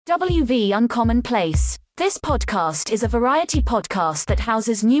WV Uncommon Place. This podcast is a variety podcast that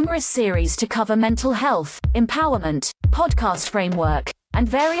houses numerous series to cover mental health, empowerment, podcast framework, and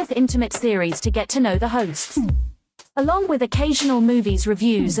various intimate series to get to know the hosts. Along with occasional movies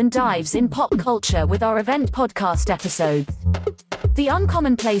reviews and dives in pop culture with our event podcast episodes. The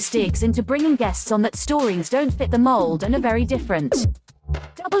Uncommon Place digs into bringing guests on that stories don't fit the mold and are very different.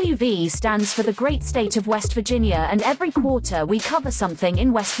 WV stands for the great state of West Virginia, and every quarter we cover something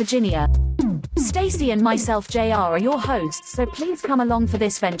in West Virginia. Stacy and myself, JR, are your hosts, so please come along for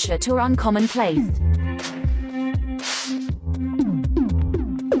this venture to our Uncommon Place.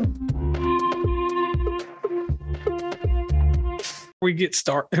 We get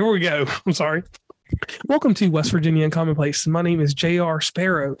started. Here we go. I'm sorry. Welcome to West Virginia Uncommon Place. My name is JR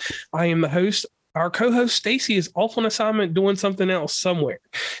Sparrow. I am the host. Our co-host Stacy is off on assignment doing something else somewhere.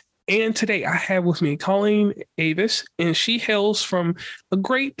 And today I have with me Colleen Avis, and she hails from a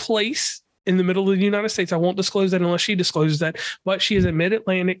great place in the middle of the United States. I won't disclose that unless she discloses that, but she is a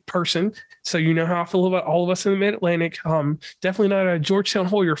Mid-Atlantic person. So you know how I feel about all of us in the Mid-Atlantic. Definitely not a Georgetown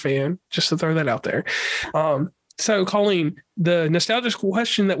Hoyer fan, just to throw that out there. So Colleen, the nostalgic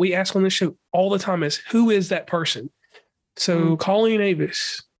question that we ask on this show all the time is, who is that person? So Colleen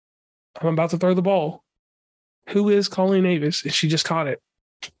Avis, I'm about to throw the ball. Who is Colleen Avis? And she just caught it.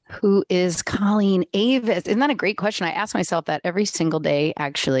 Who is Colleen Avis? Isn't that a great question? I ask myself that every single day,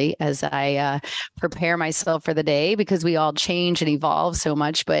 actually, as I prepare myself for the day, because we all change and evolve so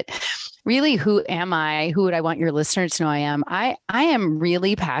much. But really, who am I? Who would I want your listeners to know I am? I am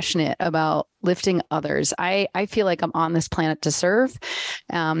really passionate about lifting others. I feel like I'm on this planet to serve.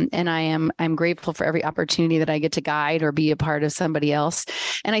 And I'm grateful for every opportunity that I get to guide or be a part of somebody else.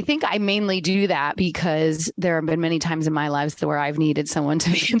 And I think I mainly do that because there have been many times in my lives where I've needed someone to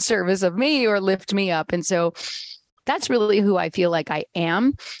be in service of me or lift me up. And so that's really who I feel like I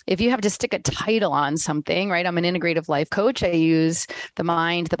am. If you have to stick a title on something, right? I'm an integrative life coach. I use the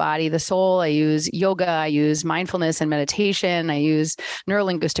mind, the body, the soul. I use yoga. I use mindfulness and meditation. I use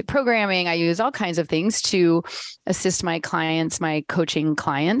neurolinguistic programming. I use all kinds of things to assist my clients, my coaching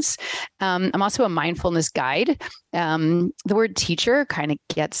clients. I'm also a mindfulness guide. The word teacher kind of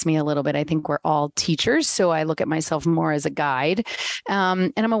gets me a little bit. I think we're all teachers. So I look at myself more as a guide.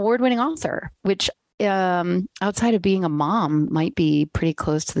 And I'm an award-winning author, which outside of being a mom might be pretty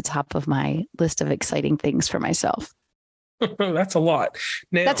close to the top of my list of exciting things for myself. That's a lot.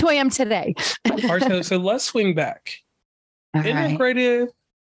 Now, that's who I am today. All right, so let's swing back. All Integrative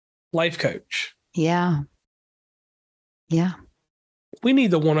life coach. Yeah. We need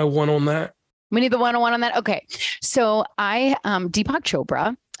the 101 on that. We need the 101 on that. Okay. So I, Deepak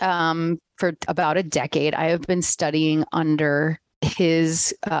Chopra, for about a decade, I have been studying under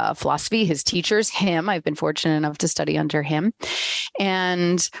his philosophy, his teachers, him. I've been fortunate enough to study under him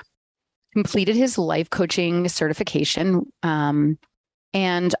and completed his life coaching certification.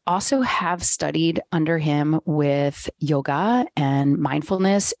 And also have studied under him with yoga and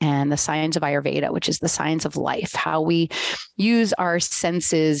mindfulness and the science of Ayurveda, which is the science of life, how we use our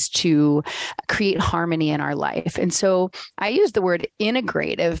senses to create harmony in our life. And so I use the word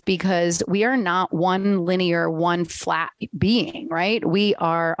integrative because we are not one linear, one flat being, right? We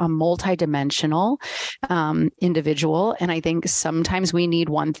are a multidimensional individual. And I think sometimes we need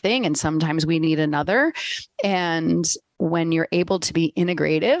one thing and sometimes we need another. And when you're able to be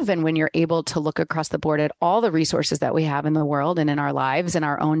integrative and when you're able to look across the board at all the resources that we have in the world and in our lives and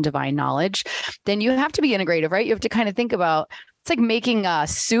our own divine knowledge, then you have to be integrative, right? You have to kind of think about, it's like making a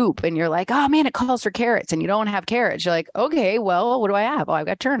soup and you're like, oh man, it calls for carrots and you don't have carrots. You're like, okay, well, what do I have? Oh, I've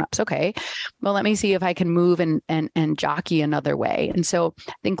got turnips. Okay. Well, let me see if I can move and jockey another way. And so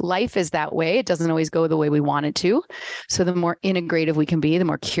I think life is that way. It doesn't always go the way we want it to. So the more integrative we can be, the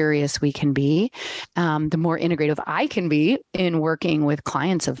more curious we can be, the more integrative I can be in working with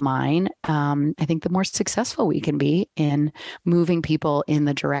clients of mine. I think the more successful we can be in moving people in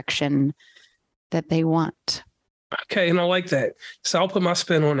the direction that they want. Okay, and I like that. So I'll put my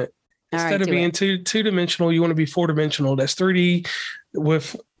spin on it. Instead of being two-dimensional, you want to be four-dimensional. That's 3D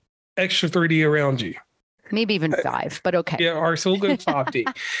with extra 3D around you. Maybe even 5, but okay. Yeah, all right, so we'll go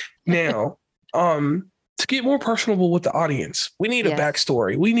 5D. Now, to get more personable with the audience, we need a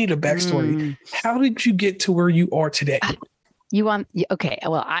backstory. How did you get to where you are today? Okay.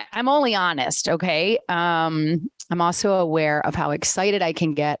 Well, I'm only honest. Okay. I'm also aware of how excited I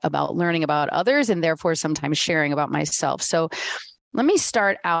can get about learning about others and therefore sometimes sharing about myself. So let me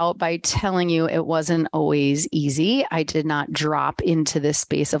start out by telling you it wasn't always easy. I did not drop into this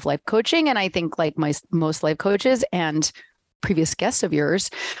space of life coaching. And I think like most life coaches and previous guests of yours,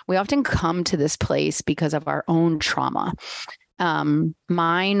 we often come to this place because of our own trauma.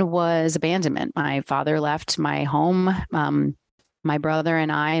 Mine was abandonment. My father left my home, my brother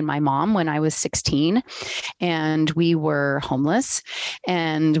and I and my mom when I was 16, and we were homeless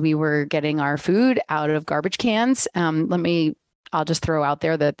and we were getting our food out of garbage cans. I'll just throw out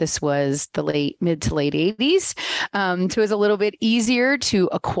there that this was the mid to late 80s. So it was a little bit easier to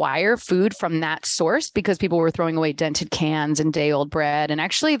acquire food from that source because people were throwing away dented cans and day old bread. And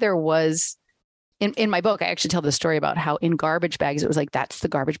actually there was, in my book, I actually tell the story about how in garbage bags, it was like, that's the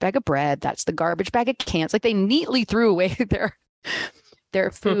garbage bag of bread. That's the garbage bag of cans. Like they neatly threw away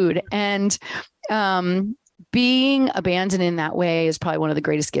their food. And being abandoned in that way is probably one of the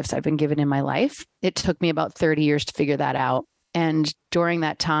greatest gifts I've been given in my life. It took me about 30 years to figure that out. And during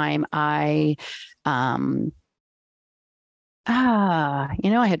that time, I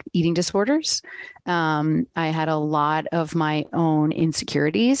had eating disorders. I had a lot of my own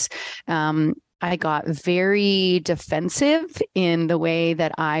insecurities. I got very defensive in the way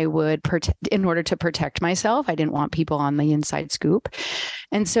that I would in order to protect myself. I didn't want people on the inside scoop.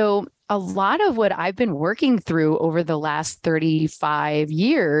 And so a lot of what I've been working through over the last 35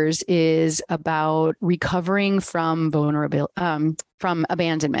 years is about recovering from vulnerability, from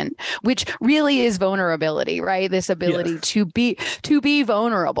abandonment, which really is vulnerability, right? This ability to be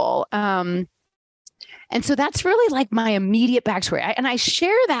vulnerable. And so that's really like my immediate backstory. I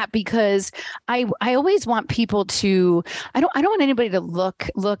share that because I always want people to, I don't want anybody to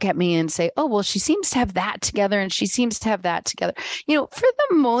look at me and say, oh, well, she seems to have that together and she seems to have that together. For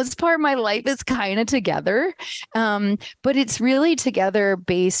the most part, my life is kind of together. But it's really together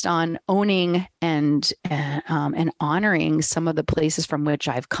based on owning and honoring some of the places from which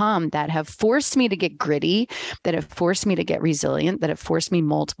I've come that have forced me to get gritty, that have forced me to get resilient, that have forced me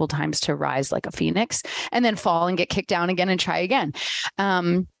multiple times to rise like a phoenix and then fall and get kicked down again and try again.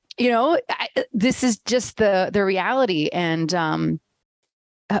 This is just the reality. And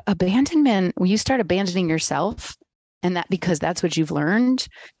abandonment, when you start abandoning yourself, and that because that's what you've learned,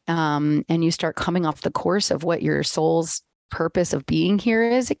 and you start coming off the course of what your soul's purpose of being here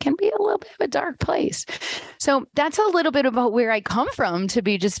is, it can be a little bit of a dark place. So that's a little bit about where I come from, to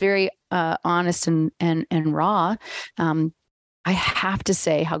be just very honest and raw. I have to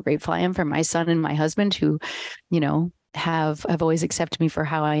say how grateful I am for my son and my husband who, have always accepted me for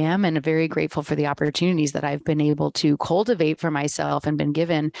how I am, and very grateful for the opportunities that I've been able to cultivate for myself and been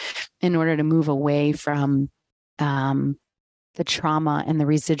given in order to move away from the trauma and the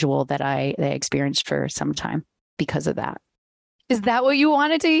residual that I experienced for some time because of that. Is that what you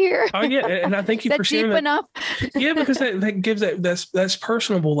wanted to hear? Oh yeah, and I thank you for sharing that. Enough? Yeah, because that gives that's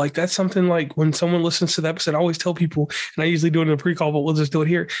personable. Like that's something like when someone listens to the episode, I always tell people, and I usually do it in a pre-call, but we'll just do it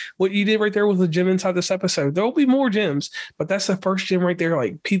here. What you did right there was a gem inside this episode. There will be more gems, but that's the first gem right there.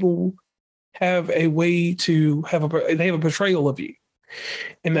 Like people have a way to have they have a portrayal of you.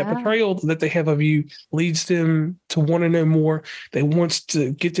 And that portrayal that they have of you leads them to want to know more. They want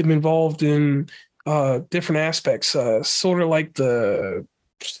to get them involved in different aspects, sort of like the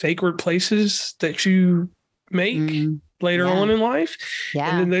sacred places that you make later on in life.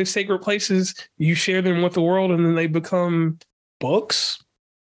 Yeah. And then those sacred places, you share them with the world, and then they become books,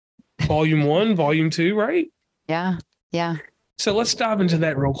 volume 1, volume 2, right? Yeah. Yeah. So let's dive into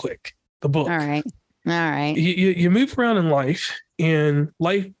that real quick. The book. All right. You move around in life, and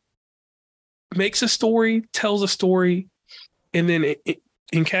life makes a story, tells a story, and then it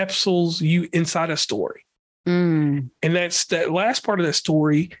encapsulates you inside a story. And that's that last part of that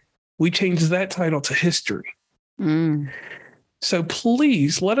story. We changed that title to history. So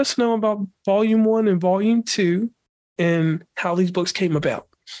please let us know about volume 1 and volume 2 and how these books came about.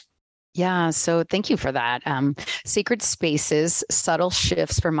 Yeah. So thank you for that. Sacred Spaces, Subtle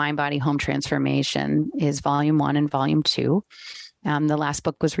Shifts for Mind, Body, Home Transformation is volume 1 and volume 2. The last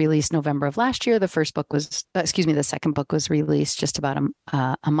book was released November of last year. The second book was released just about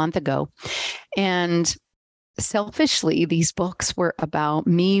a month ago. And selfishly, these books were about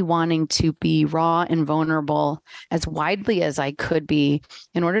me wanting to be raw and vulnerable as widely as I could be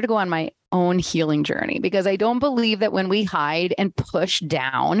in order to go on my own healing journey, because I don't believe that when we hide and push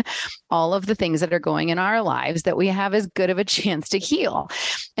down all of the things that are going in our lives, that we have as good of a chance to heal.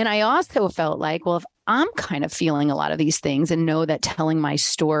 And I also felt like, well, if I'm kind of feeling a lot of these things and know that telling my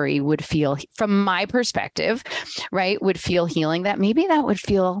story would feel, from my perspective, right, would feel healing, that maybe that would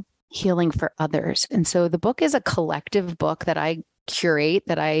feel healing for others. And so the book is a collective book that I curate,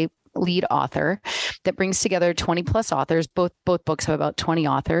 that I lead author, that brings together 20 plus authors. Both books have about 20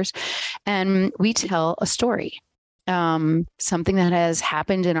 authors, and we tell a story. something that has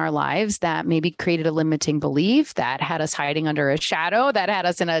happened in our lives that maybe created a limiting belief, that had us hiding under a shadow, that had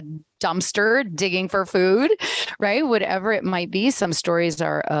us in a dumpster digging for food, right? Whatever it might be. Some stories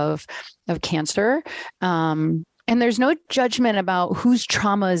are of cancer. And there's no judgment about whose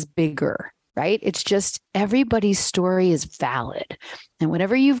trauma is bigger, right? It's just everybody's story is valid. And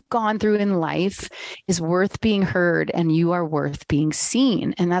whatever you've gone through in life is worth being heard, and you are worth being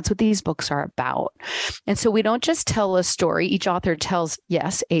seen. And that's what these books are about. And so we don't just tell a story. Each author tells,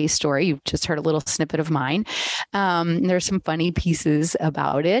 yes, a story. You've just heard a little snippet of mine. There's some funny pieces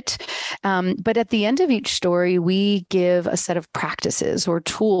about it. But at the end of each story, we give a set of practices or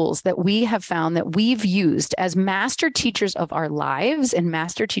tools that we have found that we've used as master teachers of our lives and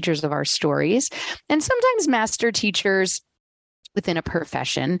master teachers of our stories, and sometimes master teachers within a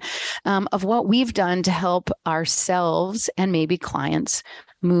profession, of what we've done to help ourselves and maybe clients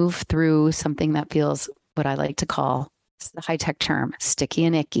move through something that feels what I like to call, it's the high-tech term, sticky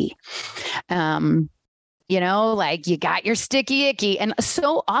and icky. Like you got your sticky icky. And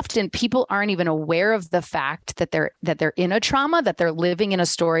so often people aren't even aware of the fact that they're in a trauma, that they're living in a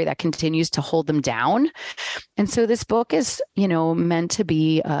story that continues to hold them down. And so this book is, meant to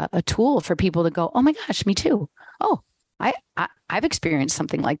be a tool for people to go, oh my gosh, me too. Oh, I've experienced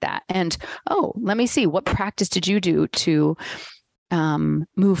something like that. And, let me see, what practice did you do to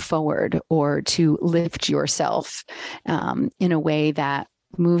move forward or to lift yourself in a way that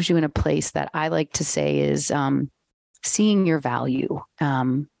moves you in a place that I like to say is seeing your value,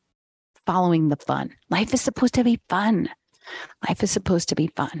 following the fun. Life is supposed to be fun. Life is supposed to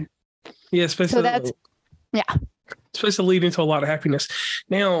be fun. Yeah, so that's, yeah. It's supposed to lead into a lot of happiness.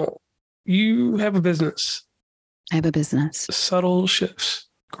 Now, you have a business. I have a business. Subtle Shifts,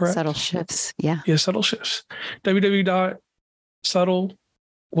 correct? Subtle Shifts, yeah. Yeah, Subtle Shifts.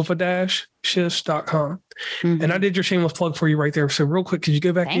 www.subtle-shifts.com. Mm-hmm. And I did your shameless plug for you right there. So real quick, could you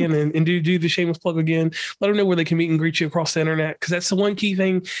go back in and do the shameless plug again? Let them know where they can meet and greet you across the internet. Because that's the one key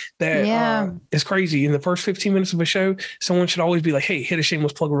thing that is crazy. In the first 15 minutes of a show, someone should always be like, hey, hit a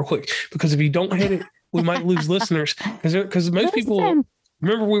shameless plug real quick. Because if you don't hit it, we might lose listeners. Because most people...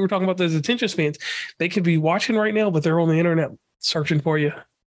 Remember, we were talking about those attention spans. They could be watching right now, but they're on the internet searching for you.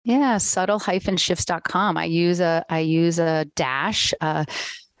 Yeah, subtle-shifts.com. I use a dash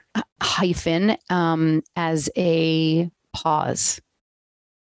hyphen as a pause.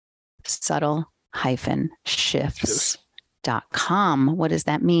 Subtle-shifts.com. What does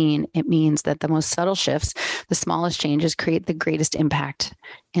that mean? It means that the most subtle shifts, the smallest changes, create the greatest impact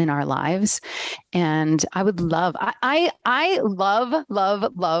in our lives. And I would love, I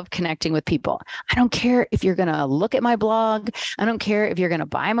love connecting with people. I don't care if you're going to look at my blog. I don't care if you're going to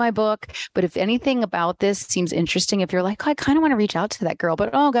buy my book. But if anything about this seems interesting, if you're like, I kind of want to reach out to that girl, but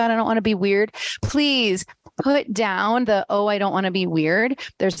oh God, I don't want to be weird. Please put down the, I don't want to be weird.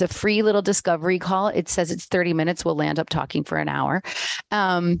 There's a free little discovery call. It says it's 30 minutes. We'll land up talking for an hour.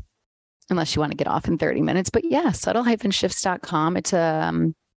 Unless you want to get off in 30 minutes. But yeah, subtle-shifts.com. It's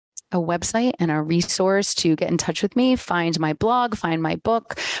a website and a resource to get in touch with me, find my blog, find my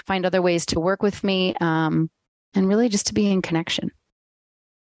book, find other ways to work with me, and really just to be in connection.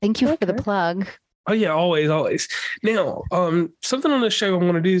 Thank you for the plug. Oh yeah, always. Now, something on this show I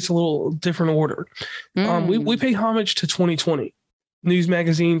want to do is a little different order. We pay homage to 2020 news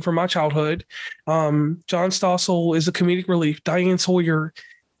magazine from my childhood. John Stossel is a comedic relief. Diane Sawyer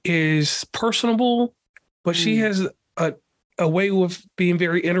is personable, but she has a way of being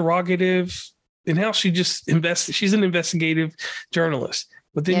very interrogative in how she just invests. She's an investigative journalist.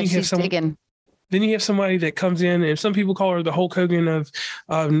 But then you have someone. Then you have somebody that comes in, and some people call her the Hulk Hogan of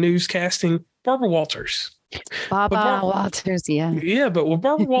newscasting, Barbara Walters. Barbara Walters, yeah. Yeah, but with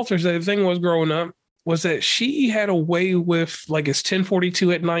Barbara Walters, the thing was growing up was that she had a way with, like, it's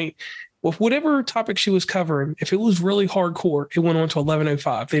 10:42 at night, with whatever topic she was covering. If it was really hardcore, it went on to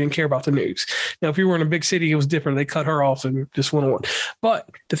 11:05. They didn't care about the news. Now, if you were in a big city, it was different. They cut her off and just went on. But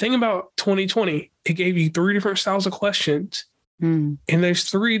the thing about 2020, it gave you 3 different styles of questions. And those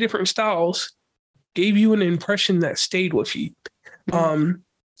 3 different styles gave you an impression that stayed with you.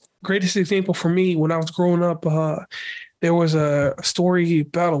 Greatest example for me, when I was growing up, there was a story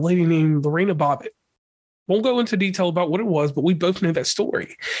about a lady named Lorena Bobbitt. Won't go into detail about what it was, but we both know that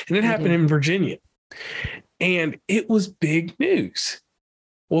story. And it happened in Virginia. And it was big news.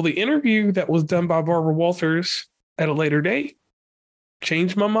 Well, the interview that was done by Barbara Walters at a later date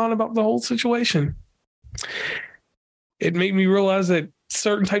changed my mind about the whole situation. It made me realize that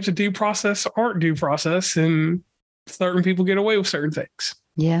certain types of due process aren't due process, and certain people get away with certain things.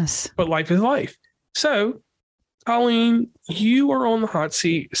 Yes. But life is life. So, Colleen, you are on the hot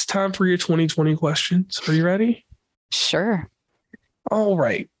seat. It's time for your 2020 questions. Are you ready? Sure. All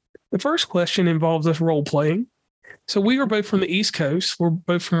right. The first question involves us role playing. So we are both from the East Coast. We're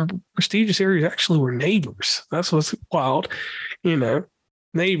both from prestigious areas. Actually, we're neighbors. That's what's wild,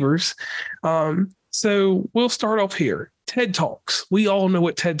 neighbors. So we'll start off here. TED Talks. We all know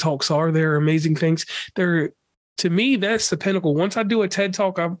what TED Talks are. They're amazing things. To me, that's the pinnacle. Once I do a TED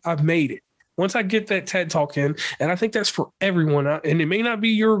Talk, I've made it. Once I get that TED Talk in, and I think that's for everyone. And it may not be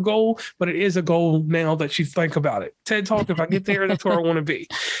your goal, but it is a goal now that you think about it. TED Talk, if I get there, that's where I want to be.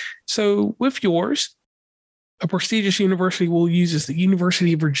 So with yours, a prestigious university we'll use is the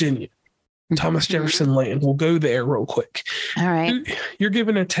University of Virginia, Thomas Jefferson Land. We'll go there real quick. All right. You're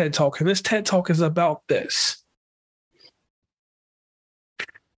giving a TED Talk, and this TED Talk is about this.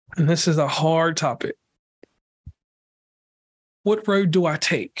 And this is a hard topic. What road do I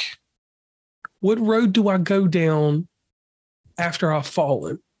take? What road do I go down after I've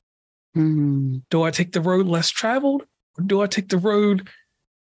fallen? Mm-hmm. Do I take the road less traveled, or do I take the road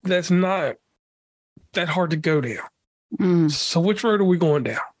that's not that hard to go down? Mm. So which road are we going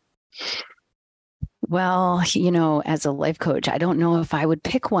down? Well, as a life coach, I don't know if I would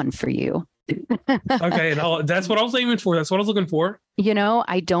pick one for you. Okay, and that's what I was aiming for. That's what I was looking for.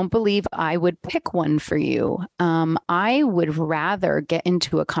 I don't believe I would pick one for you. I would rather get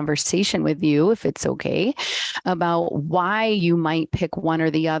into a conversation with you, if it's okay, about why you might pick one or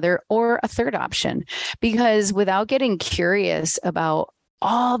the other or a third option. Because without getting curious about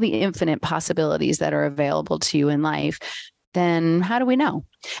all the infinite possibilities that are available to you in life, then how do we know?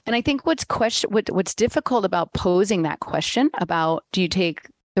 And I think what's difficult about posing that question about, do you take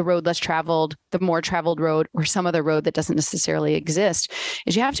the road less traveled, the more traveled road, or some other road that doesn't necessarily exist,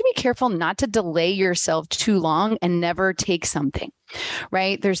 is you have to be careful not to delay yourself too long and never take something,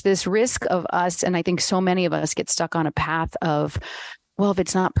 right? There's this risk of us, and I think so many of us get stuck on a path of, well, if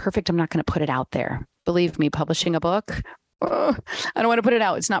it's not perfect, I'm not going to put it out there. Believe me, publishing a book, I don't want to put it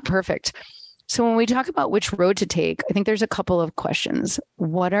out. It's not perfect. So when we talk about which road to take, I think there's a couple of questions.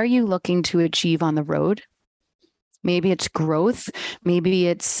 What are you looking to achieve on the road? Maybe it's growth. Maybe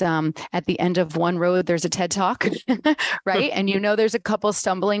it's at the end of one road, there's a TED Talk, right? And there's a couple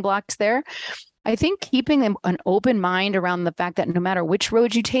stumbling blocks there. I think keeping an open mind around the fact that no matter which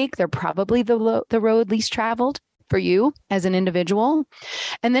road you take, they're probably the road least traveled for you as an individual.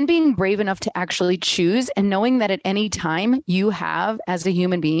 And then being brave enough to actually choose, and knowing that at any time you have, as a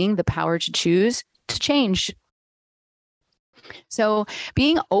human being, the power to choose to change. So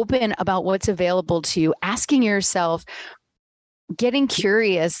being open about what's available to you, asking yourself, getting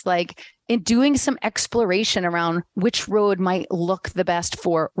curious, like in doing some exploration around which road might look the best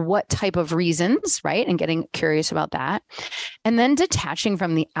for what type of reasons, right? And getting curious about that. And then detaching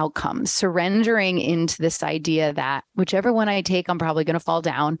from the outcomes, surrendering into this idea that whichever one I take, I'm probably going to fall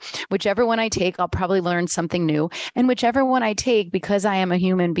down. Whichever one I take, I'll probably learn something new. And whichever one I take, because I am a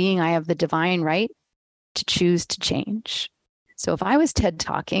human being, I have the divine right to choose to change. So if I was TED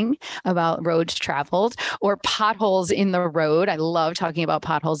talking about roads traveled or potholes in the road, I love talking about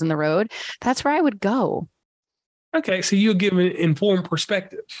potholes in the road, that's where I would go. Okay, so you'll give an informed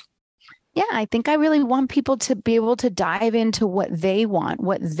perspective. Yeah, I think I really want people to be able to dive into what they want,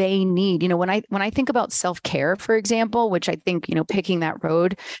 what they need. When I think about self-care, for example, which I think, picking that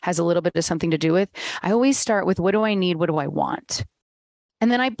road has a little bit of something to do with, I always start with, what do I need? What do I want?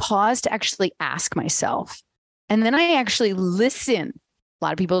 And then I pause to actually ask myself. And then I actually listen. A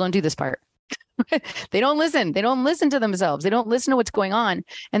lot of people don't do this part. They don't listen. They don't listen to themselves. They don't listen to what's going on.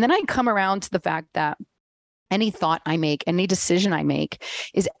 And then I come around to the fact that any thought I make, any decision I make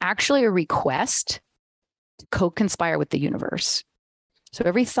is actually a request to co-conspire with the universe. So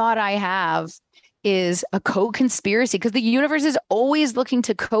every thought I have is a co-conspiracy, because the universe is always looking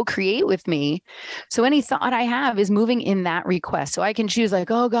to co-create with me. So any thought I have is moving in that request. So I can choose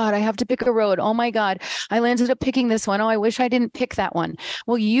like, oh God, I have to pick a road. Oh my God, I landed up picking this one. Oh, I wish I didn't pick that one.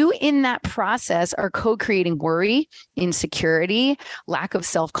 Well, you in that process are co-creating worry, insecurity, lack of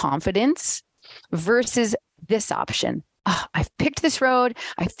self-confidence versus this option. Oh, I've picked this road.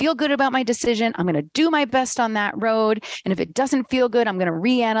 I feel good about my decision. I'm going to do my best on that road. And if it doesn't feel good, I'm going to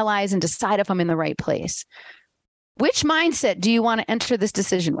reanalyze and decide if I'm in the right place. Which mindset do you want to enter this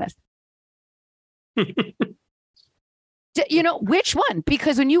decision with? Which one?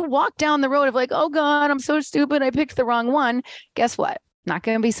 Because when you walk down the road of like, oh God, I'm so stupid, I picked the wrong one. Guess what? Not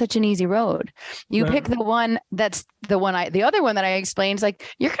going to be such an easy road. You pick the one that's the other one that I explained is like,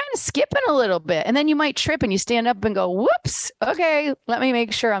 you're kind of skipping a little bit, and then you might trip and you stand up and go, whoops, okay, let me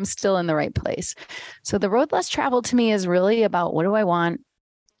make sure I'm still in the right place. So the road less traveled to me is really about, what do I want?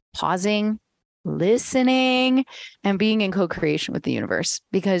 Pausing, listening, and being in co-creation with the universe,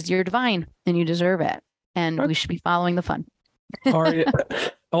 because you're divine and you deserve it. and we should be following the fun. All right.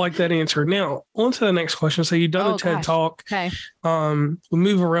 I like that answer. Now, on to the next question. So you've done a TED Talk. Okay. We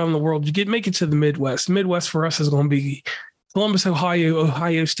move around the world. Make it to the Midwest. Midwest for us is going to be Columbus,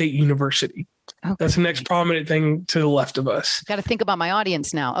 Ohio State University. Okay. That's the next prominent thing to the left of us. Got to think about my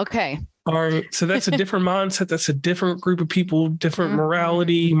audience now. Okay. All right. So that's a different mindset. That's a different group of people, different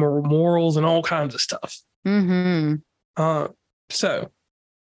morality, morals, and all kinds of stuff. So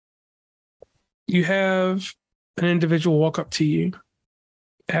you have an individual walk up to you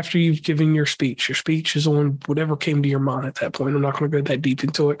after you've given your speech. Your speech is on whatever came to your mind at that point. I'm not going to go that deep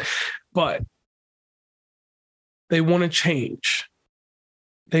into it, but they want to change.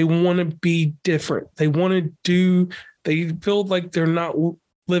 They want to be different. They feel like they're not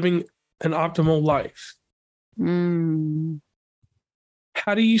living an optimal life.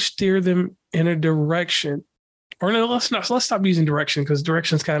 How do you steer them in a direction? Or no, let's stop using direction, because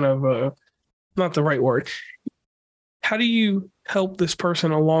direction is kind of not the right word. How do you help this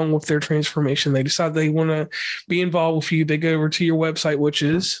person along with their transformation? They decide they want to be involved with you. They go over to your website, which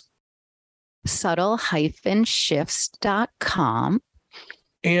is subtle-shifts.com.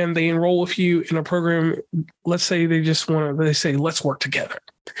 And they enroll with you in a program. Let's say they say, let's work together.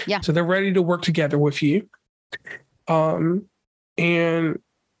 Yeah. So they're ready to work together with you. And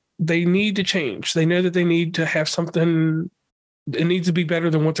they need to change. They know that they need to have something. It needs to be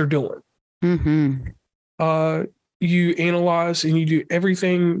better than what they're doing. You analyze and you do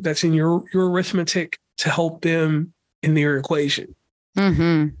everything that's in your arithmetic to help them in their equation.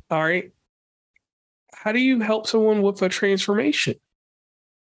 All right. How do you help someone with a transformation?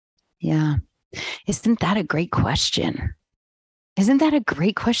 Yeah. Isn't that a great question?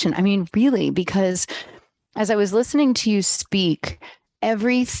 I mean, really, because as I was listening to you speak,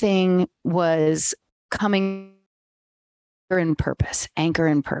 everything was coming anchor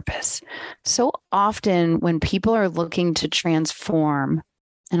and purpose. So often when people are looking to transform,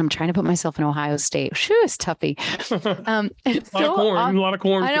 and I'm trying to put myself in Ohio State. Shoo, it's toughy. A lot of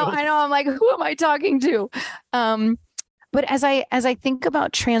corn. I know. I'm like, who am I talking to? But as I think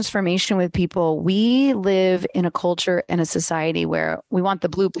about transformation with people, we live in a culture and a society where we want the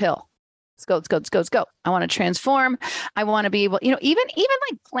blue pill. Let's go. I want to transform. I want to be able, even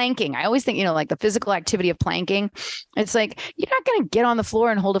like planking. I always think, like the physical activity of planking. It's like, you're not going to get on the floor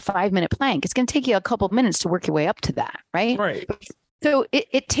and hold a 5-minute plank. It's going to take you a couple of minutes to work your way up to that. Right. Right. So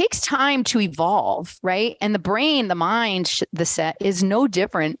it takes time to evolve, right? And the brain, the mind, the set is no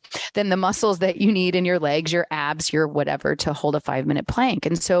different than the muscles that you need in your legs, your abs, your whatever to hold a 5-minute plank.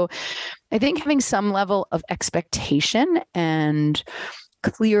 And so I think having some level of expectation and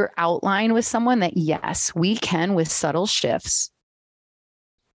clear outline with someone that, yes, we can, with subtle shifts,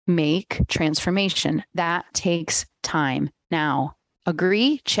 make transformation. That takes time. Now,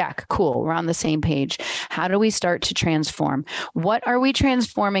 agree? Check. Cool. We're on the same page. How do we start to transform? What are we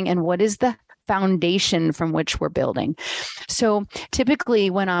transforming, and what is the foundation from which we're building? So typically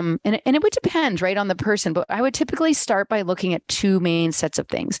when and it would depend, right, on the person, but I would typically start by looking at 2 main sets of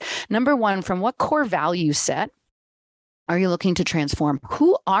things. Number one, from what core value set are you looking to transform?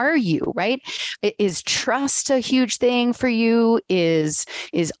 Who are you, right? Is trust a huge thing for you?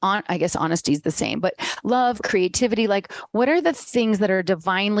 I guess honesty is the same, but love, creativity, like what are the things that are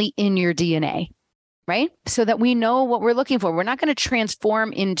divinely in your DNA? Right? So that we know what we're looking for. We're not going to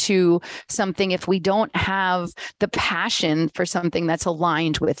transform into something if we don't have the passion for something that's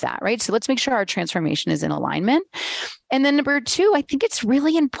aligned with that, right? So let's make sure our transformation is in alignment. And then number 2, I think it's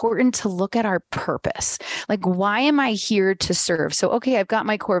really important to look at our purpose. Like, why am I here to serve? So, okay, I've got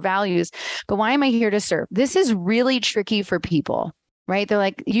my core values, but why am I here to serve? This is really tricky for people, right? They're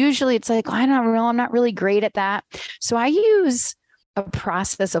like, usually it's like, I'm not really great at that. So I use a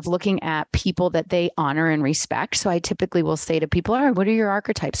process of looking at people that they honor and respect. So I typically will say to people, all right, what are your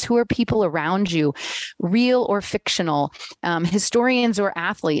archetypes? Who are people around you, real or fictional, historians or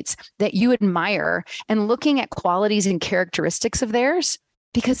athletes that you admire, and looking at qualities and characteristics of theirs?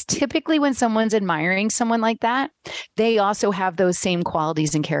 Because typically when someone's admiring someone like that, they also have those same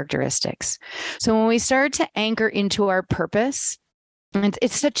qualities and characteristics. So when we start to anchor into our purpose, and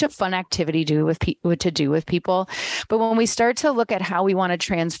it's such a fun activity to do with people. But when we start to look at how we want to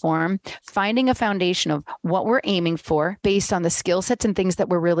transform, finding a foundation of what we're aiming for based on the skill sets and things that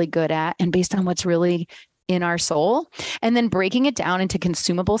we're really good at, and based on what's really in our soul, and then breaking it down into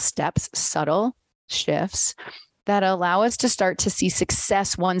consumable steps, subtle shifts that allow us to start to see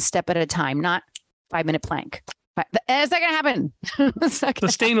success one step at a time, not 5-minute plank. It's not going to happen.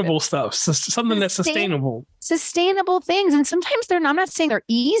 Sustainable stuff. Something that's sustainable. Sustainable things. And sometimes I'm not saying they're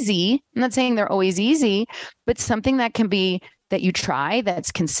easy. I'm not saying they're always easy, but something that can be that you try,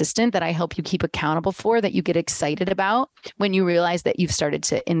 that's consistent, that I help you keep accountable for, that you get excited about when you realize that you've started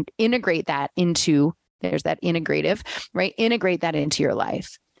to integrate that into, there's that integrative, right? Integrate that into your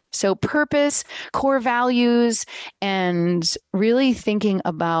life. So purpose, core values, and really thinking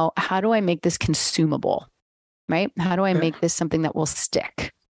about how do I make this consumable, right? How do I make this something that will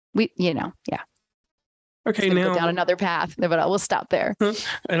stick? Yeah. Okay, now go down another path, but I will stop there.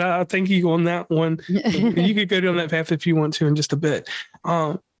 And I thank you on that one. You could go down that path if you want to in just a bit.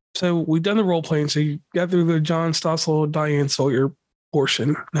 So we've done the role playing. So you got through the John Stossel, Diane Sawyer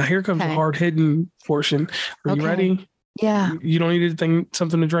portion. Now here comes the hard hitting portion. Are you ready? Yeah. You don't need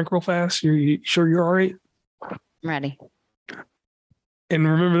something to drink real fast. You sure you're all right? I'm ready. And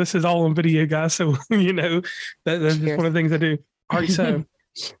remember, this is all on video, guys. So you know that's just one of the things I do. All right, so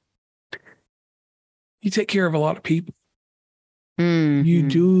you take care of a lot of people. Mm-hmm. You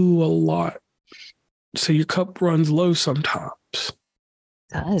do a lot. So your cup runs low sometimes. It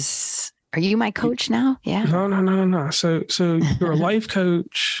does. Are you my coach now? Yeah. No. So you're a life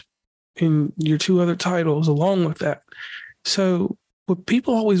coach and your two other titles along with that. So what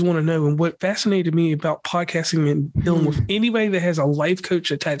people always want to know, and what fascinated me about podcasting and dealing with anybody that has a life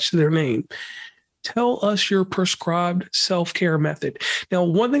coach attached to their name, tell us your prescribed self-care method. Now,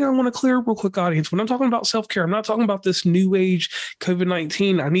 one thing I want to clear real quick, audience, when I'm talking about self-care, I'm not talking about this new age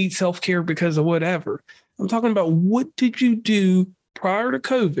COVID-19. I need self-care because of whatever. I'm talking about what did you do prior to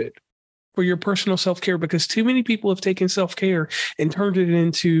COVID for your personal self-care? Because too many people have taken self-care and turned it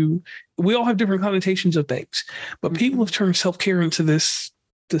into, we all have different connotations of things, but people have turned self-care into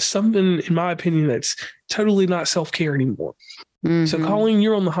something, in my opinion, that's totally not self-care anymore. Mm-hmm. So Colleen,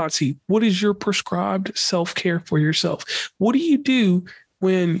 you're on the hot seat. What is your prescribed self-care for yourself? What do you do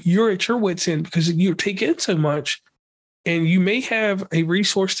when you're at your wit's end because you take in so much and you may have a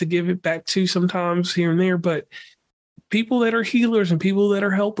resource to give it back to sometimes here and there, but people that are healers and people that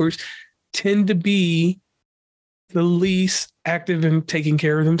are helpers tend to be the least active in taking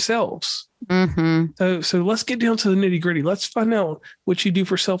care of themselves. Mm-hmm. So let's get down to the nitty gritty. Let's find out what you do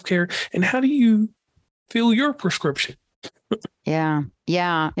for self-care and how do you fill your prescription? Yeah.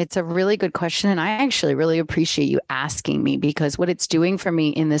 It's a really good question. And I actually really appreciate you asking me, because what it's doing for me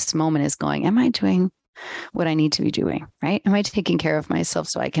in this moment is going, am I doing what I need to be doing? Right? Am I taking care of myself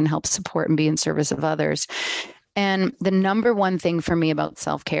so I can help support and be in service of others? And the number one thing for me about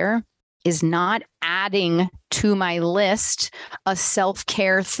self-care is not adding to my list a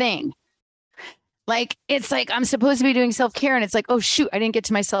self-care thing. Like, it's like I'm supposed to be doing self-care and it's like, oh, shoot, I didn't get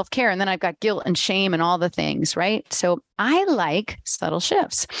to my self-care. And then I've got guilt and shame and all the things, right? So I like subtle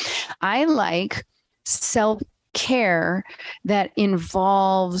shifts. I like self-care that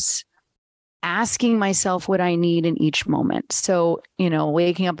involves asking myself what I need in each moment. So,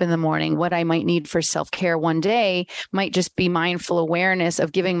 waking up in the morning, what I might need for self-care one day might just be mindful awareness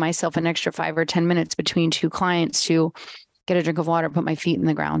of giving myself an extra 5 or 10 minutes between two clients to get a drink of water, put my feet in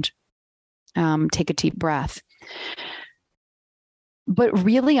the ground, take a deep breath. But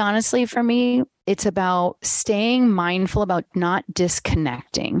really, honestly, for me, it's about staying mindful about not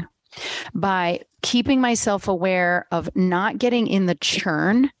disconnecting by keeping myself aware of not getting in the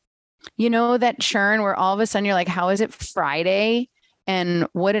churn. That churn where all of a sudden you're like, how is it Friday? And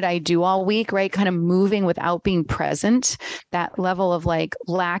what did I do all week? Right? Kind of moving without being present, that level of like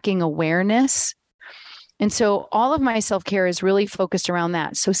lacking awareness. And so all of my self-care is really focused around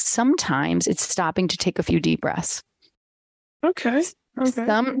that. So sometimes it's stopping to take a few deep breaths. Okay.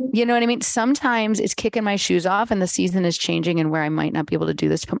 You know what I mean? Sometimes it's kicking my shoes off and the season is changing and where I might not be able to do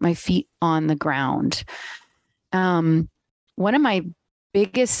this, put my feet on the ground. One of my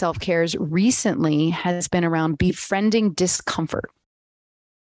biggest self-cares recently has been around befriending discomfort.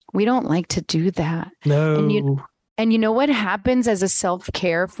 We don't like to do that. No. And you know what happens as a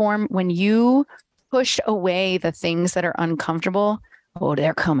self-care form when you push away the things that are uncomfortable? Oh,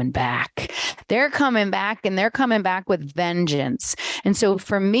 they're coming back. They're coming back, and they're coming back with vengeance. And so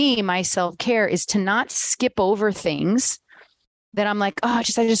for me, my self-care is to not skip over things that I'm like, I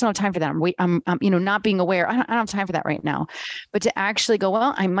just don't have time for that. I'm not being aware. I don't have time for that right now. But to actually go,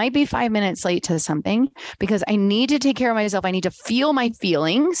 well, I might be 5 minutes late to something because I need to take care of myself. I need to feel my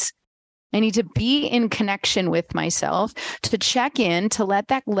feelings. I need to be in connection with myself, to check in, to let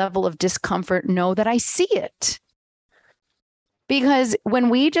that level of discomfort know that I see it. Because when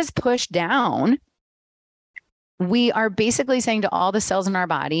we just push down, we are basically saying to all the cells in our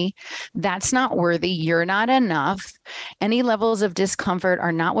body, that's not worthy. You're not enough. Any levels of discomfort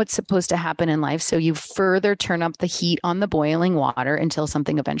are not what's supposed to happen in life. So you further turn up the heat on the boiling water until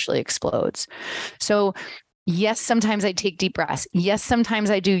something eventually explodes. So Yes, sometimes I take deep breaths. Yes, sometimes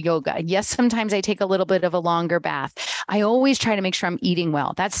I do yoga. Yes, sometimes I take a little bit of a longer bath. I always try to make sure I'm eating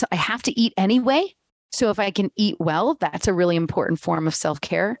well. I have to eat anyway. So if I can eat well, that's a really important form of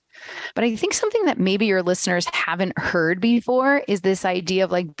self-care. But I think something that maybe your listeners haven't heard before is this idea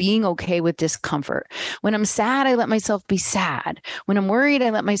of like being okay with discomfort. When I'm sad, I let myself be sad. When I'm worried, I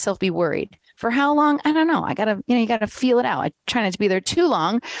let myself be worried. For how long? I don't know. You got to feel it out. I try not to be there too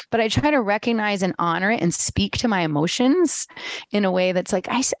long, but I try to recognize and honor it and speak to my emotions in a way that's like,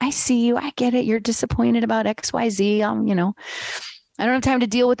 I see you. I get it. You're disappointed about XYZ. I don't have time to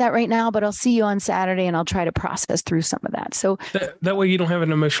deal with that right now, but I'll see you on Saturday and I'll try to process through some of that. So that way you don't have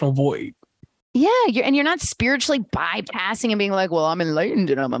an emotional void. Yeah. You're not spiritually bypassing and being like, well, I'm enlightened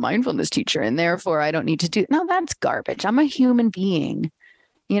and I'm a mindfulness teacher and therefore I don't need to do. No, that's garbage. I'm a human being.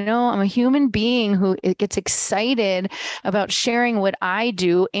 I'm a human being who gets excited about sharing what I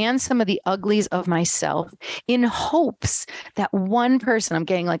do and some of the uglies of myself in hopes that one person, I'm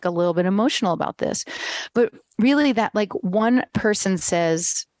getting like a little bit emotional about this, but really that like one person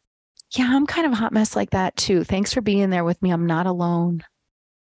says, yeah, I'm kind of a hot mess like that too. Thanks for being there with me. I'm not alone.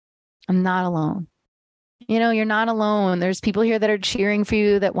 I'm not alone. You're not alone. There's people here that are cheering for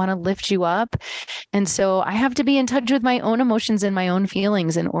you, that want to lift you up. And so I have to be in touch with my own emotions and my own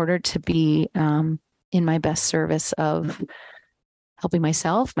feelings in order to be in my best service of helping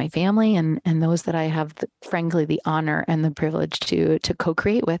myself, my family, and those that I have, frankly, the honor and the privilege to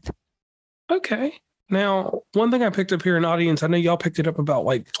co-create with. Okay. Now, one thing I picked up here in the audience, I know y'all picked it up about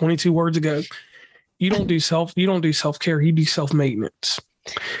like 22 words ago. You don't do self-care, you do self-maintenance.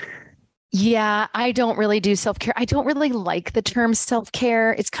 Yeah, I don't really do self-care. I don't really like the term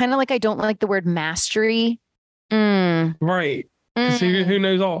self-care. It's kind of like I don't like the word mastery. Right. So who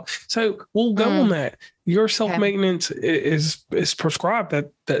knows all? So we'll go on that. Your self-maintenance is prescribed.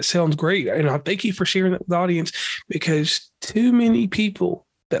 That sounds great. And I thank you for sharing that with the audience, because too many people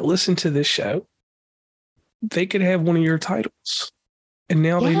that listen to this show, they could have one of your titles. And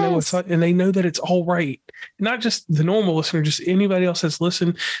now they know and they know that it's all right. Not just the normal listener, just anybody else that's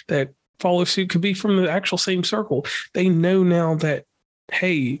listened that follow suit, could be from the actual same circle. They know now that,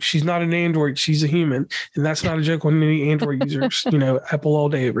 hey, she's not an Android, she's a human. And that's not a joke on any Android users, Apple all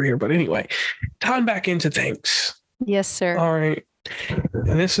day over here. But anyway, tying back into things. Yes, sir. All right.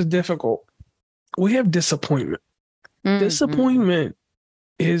 And this is difficult. We have disappointment. Mm-hmm. Disappointment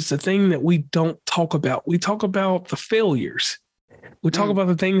is the thing that we don't talk about. We talk about the failures. We talk about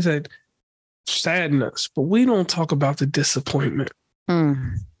the things that sadden us, but we don't talk about the disappointment.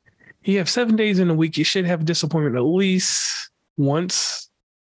 You have 7 days in a week. You should have disappointment at least once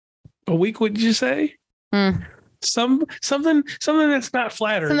a week. Would you say? Something that's not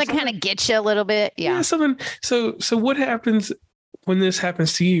flattering. Something that kind of gets you a little bit. Yeah. Something. So what happens when this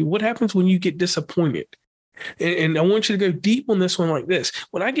happens to you? What happens when you get disappointed? And I want you to go deep on this one like this.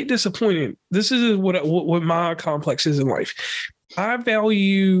 When I get disappointed, this is what my complex is in life. I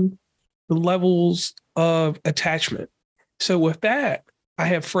value the levels of attachment. So with that, I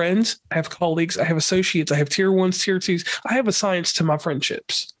have friends, I have colleagues, I have associates, I have tier ones, tier twos. I have a science to my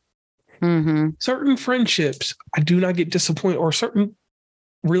friendships. Certain friendships I do not get disappointed, or certain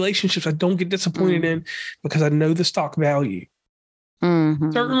relationships I don't get disappointed in, because I know the stock value.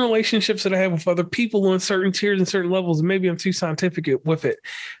 Certain relationships that I have with other people on certain tiers and certain levels, and maybe I'm too scientific with it,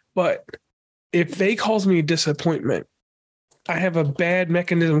 but if they cause me a disappointment, I have a bad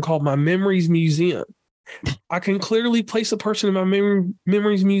mechanism called my memories museum. I can clearly place a person in my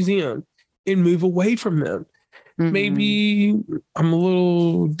memories museum and move away from them. Maybe I'm a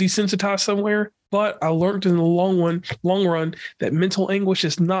little desensitized somewhere, but I learned in the long run that mental anguish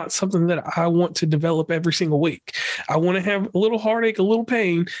is not something that I want to develop every single week. I want to have a little heartache, a little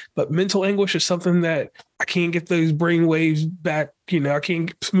pain, but mental anguish is something that I can't get those brain waves back. I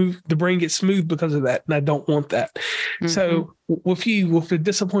can't the brain gets smooth because of that. And I don't want that. So with the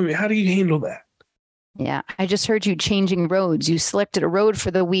disappointment, how do you handle that? Yeah, I just heard you changing roads. You selected a road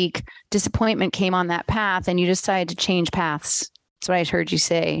for the week. Disappointment came on that path and you decided to change paths. That's what I heard you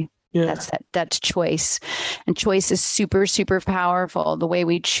say. Yeah. That's choice. And choice is super, super powerful. The way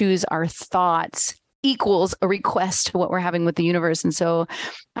we choose our thoughts equals a request to what we're having with the universe. And so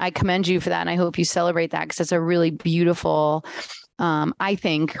I commend you for that. And I hope you celebrate that, because it's a really beautiful I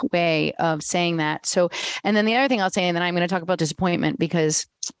think, way of saying that. So, and then the other thing I'll say, and then I'm going to talk about disappointment, because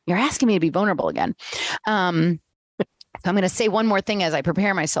you're asking me to be vulnerable again. So I'm going to say one more thing as I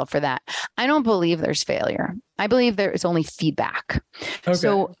prepare myself for that. I don't believe there's failure. I believe there is only feedback. Okay.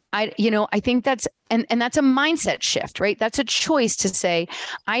 So I think that's, and that's a mindset shift, right? That's a choice to say,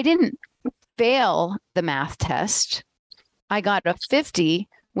 I didn't fail the math test. I got a 50,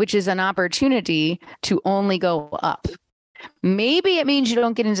 which is an opportunity to only go up. Maybe it means you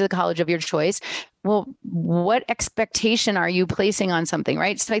don't get into the college of your choice. Well, what expectation are you placing on something,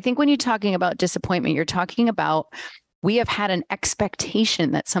 right? So I think when you're talking about disappointment, you're talking about we have had an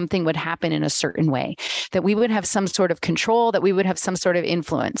expectation that something would happen in a certain way, that we would have some sort of control, that we would have some sort of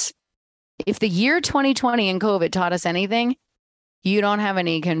influence. If the year 2020 and COVID taught us anything, you don't have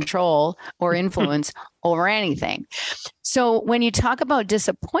any control or influence over anything. So when you talk about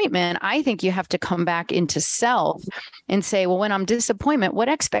disappointment, I think you have to come back into self and say, well, when I'm disappointed, what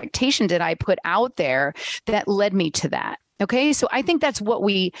expectation did I put out there that led me to that? Okay. So I think that's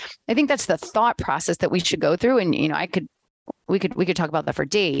the thought process that we should go through. And, we could talk about that for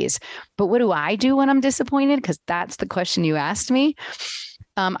days, but what do I do when I'm disappointed? Because that's the question you asked me.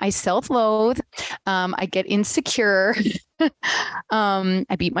 I self-loathe. I get insecure.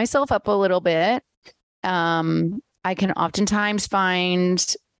 I beat myself up a little bit. I can oftentimes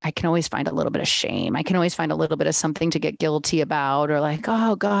I can always find a little bit of shame. I can always find a little bit of something to get guilty about, or like,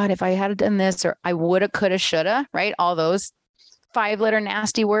 oh God, if I had done this, or I woulda, coulda, shoulda, right? All those 5-letter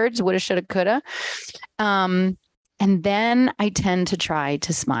nasty words, woulda, shoulda, coulda. And then I tend to try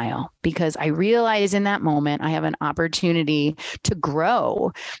to smile because I realize in that moment I have an opportunity to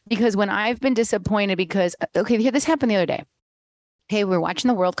grow. Because when I've been disappointed this happened the other day. Okay, we're watching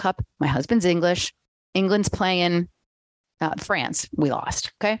the World Cup. My husband's English. England's playing France. We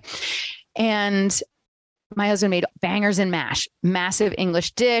lost. Okay. And my husband made bangers and mash, massive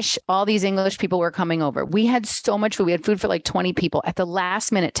English dish. All these English people were coming over. We had so much food. We had food for like 20 people. At the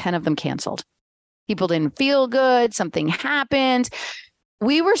last minute, 10 of them canceled. People didn't feel good. Something happened.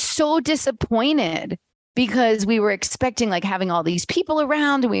 We were so disappointed because we were expecting like having all these people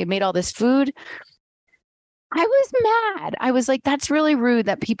around and we had made all this food. I was mad. I was like, that's really rude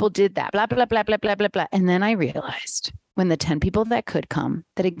that people did that, blah, blah, blah, blah, blah, blah, blah. And then I realized when the 10 people that could come,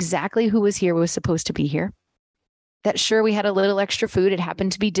 that exactly who was here was supposed to be here. That sure, we had a little extra food. It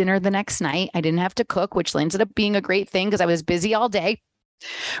happened to be dinner the next night. I didn't have to cook, which ended up being a great thing because I was busy all day.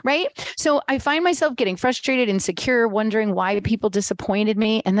 Right. So I find myself getting frustrated, insecure, wondering why people disappointed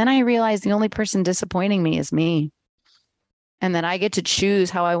me. And then I realized the only person disappointing me is me. And then I get to choose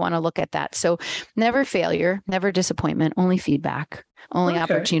how I want to look at that. So never failure, never disappointment, only feedback, only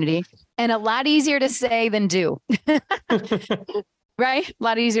opportunity, and a lot easier to say than do. Right? A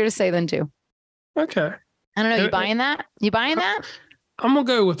lot easier to say than do. Okay. I don't know. You buying that? You buying that? I'm going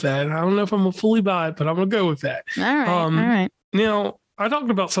to go with that. I don't know if I'm going to fully buy it, but I'm going to go with that. All right. All right. Now, I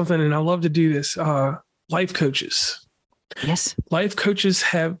talked about something and I love to do this. Life coaches. Yes. Life coaches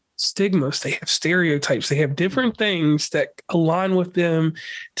have stigmas. They have stereotypes. They have different things that align with them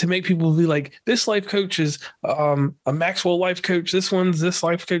to make people be like, this life coach is a Maxwell life coach. This one's this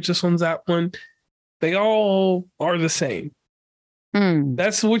life coach. This one's that one. They all are the same.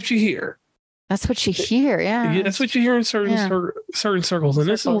 That's what you hear. That's what you hear. Yeah. That's what you hear in certain circles. And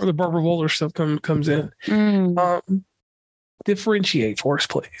this is where the Barbara Bowler stuff comes in. Differentiate for us,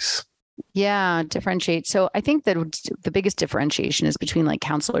 please. Yeah, differentiate. So I think that the biggest differentiation is between like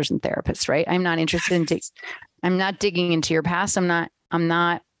counselors and therapists, right? I'm not interested in I'm not digging into your past. I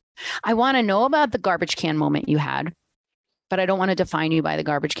want to know about the garbage can moment you had, but I don't want to define you by the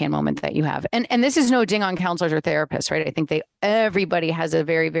garbage can moment that you have. And this is no ding on counselors or therapists, right? I think everybody has a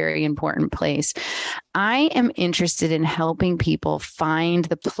very, very important place. I am interested in helping people find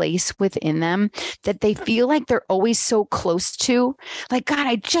the place within them that they feel like they're always so close to. Like, God,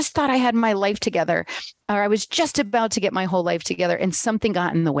 I just thought I had my life together, or I was just about to get my whole life together and something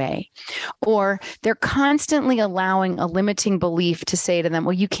got in the way. Or they're constantly allowing a limiting belief to say to them,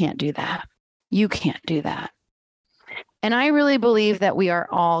 well, you can't do that. You can't do that. And I really believe that we are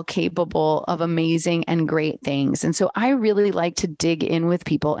all capable of amazing and great things. And so I really like to dig in with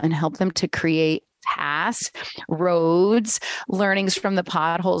people and help them to create paths, roads, learnings from the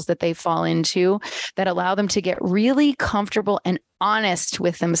potholes that they fall into that allow them to get really comfortable and honest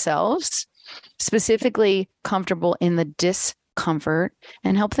with themselves, specifically comfortable in the discomfort,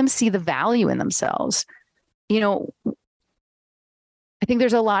 and help them see the value in themselves. I think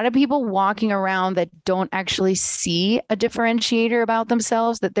there's a lot of people walking around that don't actually see a differentiator about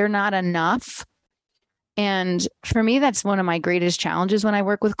themselves, that they're not enough. And for me, that's one of my greatest challenges when I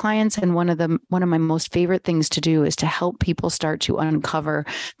work with clients. And one of my most favorite things to do is to help people start to uncover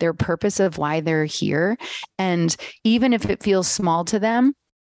their purpose of why they're here. And even if it feels small to them,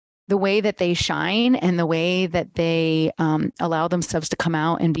 the way that they shine and the way that they allow themselves to come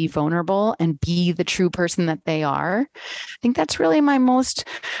out and be vulnerable and be the true person that they are. I think that's really my most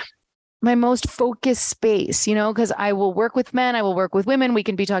my most focused space, you know, because I will work with men, I will work with women. We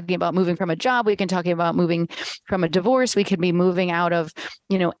can be talking about moving from a job. We can talking about moving from a divorce. We could be moving out of,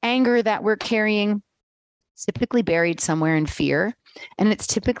 you know, anger that we're carrying. It's typically buried somewhere in fear. And it's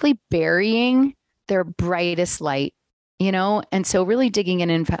typically burying their brightest light, you know? And so really digging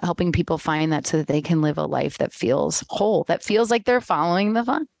in and helping people find that so that they can live a life that feels whole, that feels like they're following the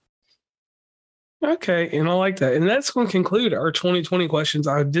fun. Okay, and I like that. And that's going to conclude our 2020 questions.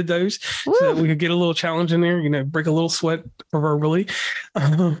 I did those so that we could get a little challenge in there, you know, break a little sweat proverbially.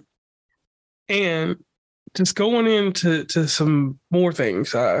 And just going into some more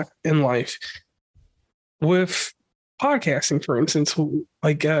things in life with podcasting, for instance,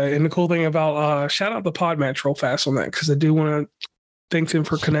 like, and the cool thing about shout out the Podmatch real fast on that, because I do want to thank them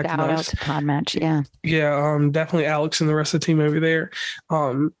for connecting Shout us. out to Podmatch, yeah. Yeah, definitely Alex and the rest of the team over there.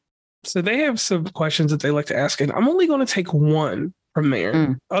 So they have some questions that they like to ask, and I'm only going to take one from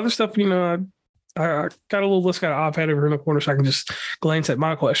there. Other stuff, you know, I got a little list, got an iPad over in the corner, so I can just glance at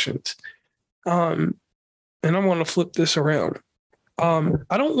my questions. And I want to flip this around. I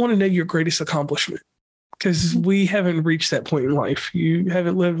don't want to know your greatest accomplishment, because we haven't reached that point in life. You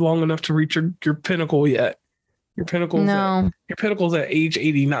haven't lived long enough to reach your pinnacle yet. Your pinnacle's at age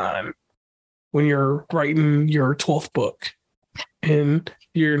 89 when you're writing your 12th book and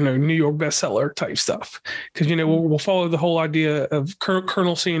your New York bestseller type stuff. Because, you know, we'll follow the whole idea of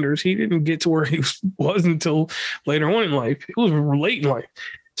Colonel Sanders. He didn't get to where he was until later on in life. It was late in life.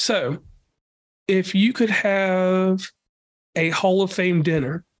 So if you could have a Hall of Fame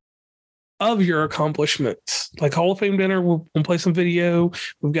dinner of your accomplishments, like Hall of Fame dinner, we'll play some video,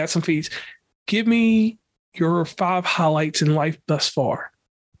 we've got some feeds. Give me your 5 highlights in life thus far.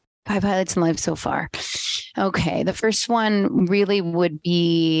 5 highlights in life so far. Okay. The first one really would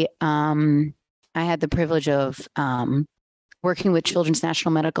be, I had the privilege of working with Children's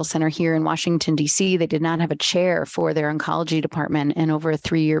National Medical Center here in Washington, D.C. They did not have a chair for their oncology department. And over a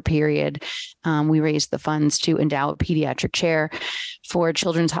 3-year period, we raised the funds to endow a pediatric chair for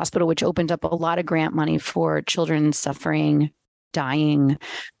Children's Hospital, which opened up a lot of grant money for children suffering, dying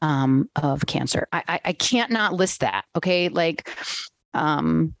of cancer. I can't not list that. Okay. Like,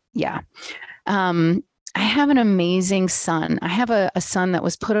 yeah. I have an amazing son. I have a son that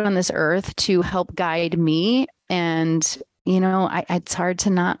was put on this earth to help guide me. And, you know, it's hard to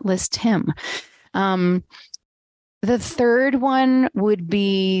not list him. The third one would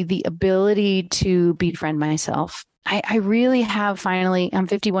be the ability to befriend myself. I really have finally, I'm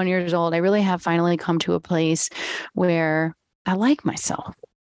 51 years old. I really have finally come to a place where I like myself.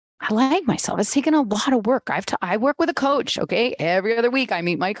 It's taken a lot of work. I work with a coach. Okay. Every other week I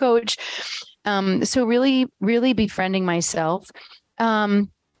meet my coach. So really, really befriending myself.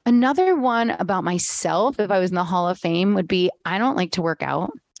 Another one about myself, if I was in the Hall of Fame, would be, I don't like to work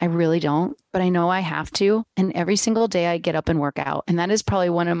out. I really don't, but I know I have to. And every single day I get up and work out. And that is probably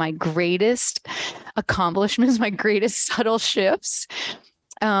one of my greatest accomplishments, my greatest subtle shifts.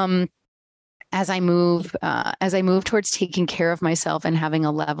 As I move towards taking care of myself and having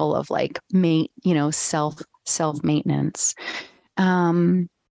a level of like, self maintenance. And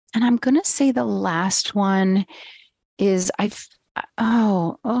I'm going to say the last one is I'm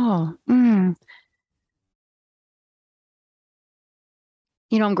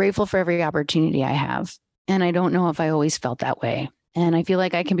grateful for every opportunity I have. And I don't know if I always felt that way. And I feel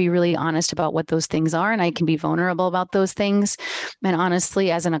like I can be really honest about what those things are, and I can be vulnerable about those things. And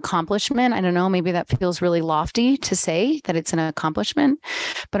honestly, as an accomplishment, I don't know, maybe that feels really lofty to say that it's an accomplishment,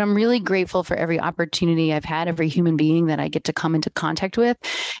 but I'm really grateful for every opportunity I've had, every human being that I get to come into contact with.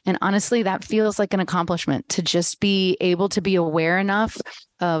 And honestly, that feels like an accomplishment, to just be able to be aware enough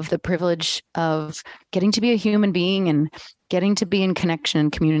of the privilege of getting to be a human being and getting to be in connection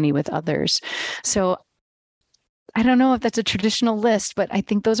and community with others. So I don't know if that's a traditional list, but I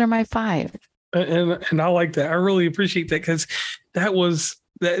think those are my 5. And I like that. I really appreciate that, because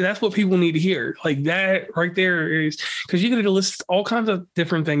that's what people need to hear. Like that right there is, because you could have listed all kinds of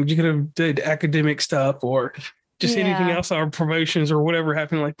different things. You could have did academic stuff or just anything else, or promotions or whatever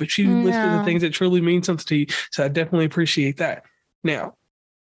happened. Like, but you listed the things that truly mean something to you. So I definitely appreciate that. Now,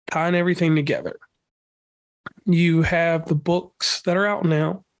 tying everything together, you have the books that are out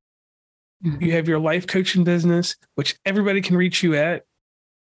now. You have your life coaching business, which everybody can reach you at.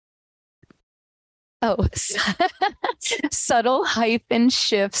 Oh,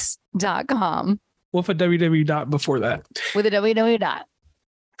 subtle-shifts.com. With a www dot before that. With a www dot.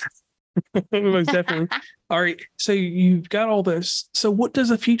 Most definitely. All right. So you've got all this. So what does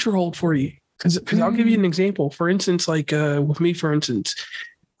the future hold for you? Because I'll give you an example. For instance, like with me, for instance,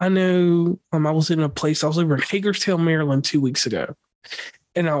 I know I was in a place, I was over in Hagerstown, Maryland 2 weeks ago.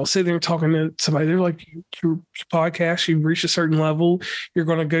 And I'll sit there talking to somebody. They're like, your podcast, you've reached a certain level. You're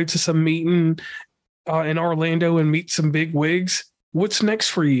going to go to some meeting in Orlando and meet some big wigs. What's next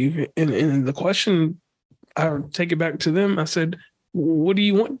for you? And the question, I take it back to them. I said, what do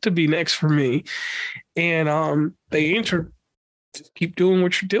you want to be next for me? And they answered, just keep doing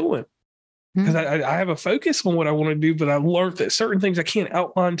what you're doing. Because I have a focus on what I want to do, but I learned that certain things I can't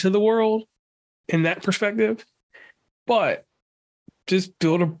outline to the world in that perspective. But just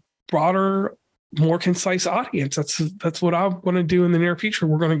build a broader, more concise audience. That's what I'm going to do in the near future.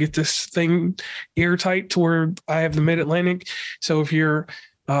 We're going to get this thing airtight to where I have the Mid-Atlantic. So if you're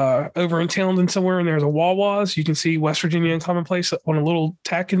over in Townsend somewhere and there's a Wawa's, you can see West Virginia Uncommon Place on a little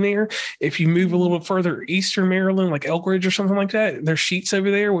tack in there. If you move a little further eastern Maryland, like Elk Ridge or something like that, there's Sheets over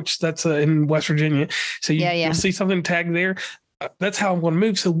there, which that's in West Virginia. So you'll see something tagged there. That's how I'm going to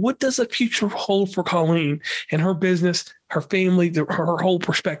move. So what does the future hold for Colleen and her business, her family, her whole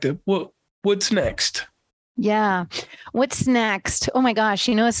perspective? What's next? Yeah. What's next? Oh my gosh.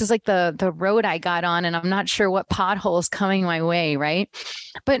 This is like the road I got on, and I'm not sure what pothole is coming my way. Right.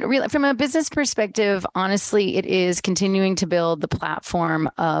 But really, from a business perspective, honestly, it is continuing to build the platform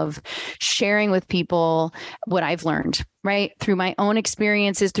of sharing with people what I've learned, right? Through my own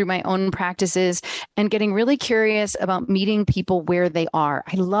experiences, through my own practices, and getting really curious about meeting people where they are.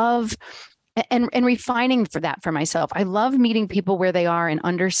 I love and refining for myself. I love meeting people where they are and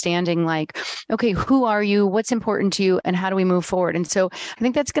understanding, like, okay, who are you? What's important to you? And how do we move forward? And so I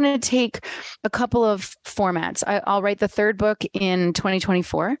think that's going to take a couple of formats. I'll write the third book in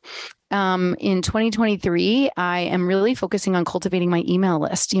 2024. In 2023, I am really focusing on cultivating my email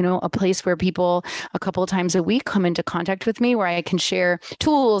list, a place where people a couple of times a week come into contact with me, where I can share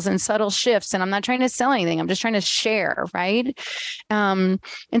tools and subtle shifts. And I'm not trying to sell anything. I'm just trying to share. Right. And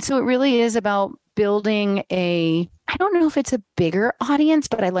so it really is about building I don't know if it's a bigger audience,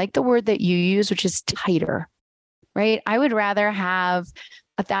 but I like the word that you use, which is tighter. Right. I would rather have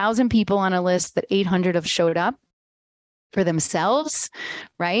 1,000 people on a list that 800 have showed up for themselves,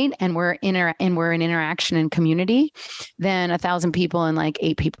 right? And we're in interaction and community, then 1,000 people and like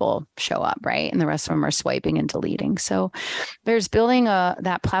 8 people show up, right? And the rest of them are swiping and deleting. So there's building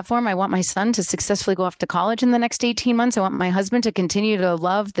that platform. I want my son to successfully go off to college in the next 18 months. I want my husband to continue to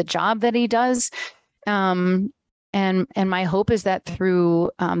love the job that he does. And my hope is that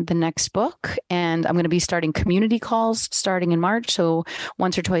through the next book, and I'm going to be starting community calls starting in March. So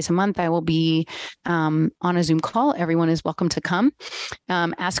once or twice a month, I will be on a Zoom call. Everyone is welcome to come,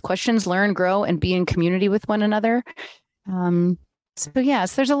 ask questions, learn, grow, and be in community with one another. So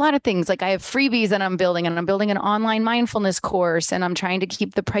yes, there's a lot of things. Like I have freebies that I'm building, and I'm building an online mindfulness course, and I'm trying to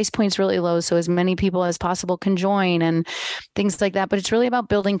keep the price points really low so as many people as possible can join and things like that. But it's really about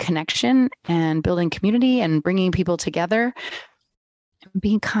building connection and building community and bringing people together and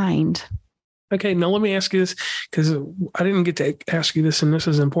being kind. Okay, now let me ask you this, because I didn't get to ask you this, and this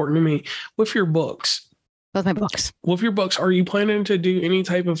is important to me. With your books, both my books. With your books, are you planning to do any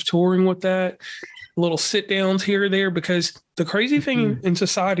type of touring with that? Little sit downs here or there? Because the crazy thing in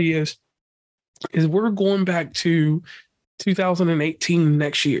society is we're going back to 2018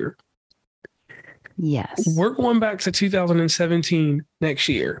 next year. Yes. We're going back to 2017 next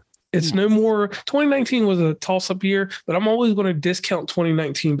year. It's no more. 2019 was a toss-up year, but I'm always going to discount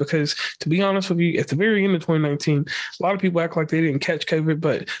 2019 because, to be honest with you, at the very end of 2019, a lot of people act like they didn't catch COVID,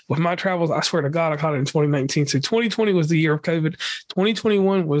 but with my travels, I swear to God, I caught it in 2019. So 2020 was the year of COVID.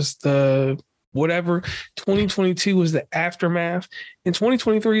 2021 was the whatever. 2022 was the aftermath, and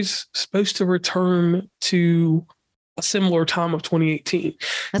 2023 is supposed to return to a similar time of 2018.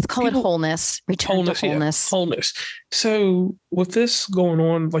 Let's call it wholeness. Return to wholeness. Yeah, wholeness. So with this going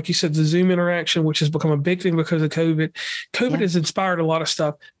on, like you said, the Zoom interaction, which has become a big thing because of COVID. COVID has inspired a lot of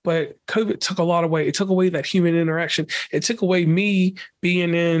stuff, but COVID took a lot away. It took away that human interaction. It took away me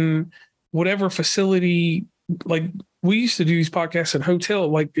being in whatever facility. Like we used to do these podcasts in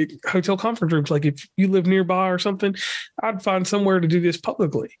hotel conference rooms. Like if you live nearby or something, I'd find somewhere to do this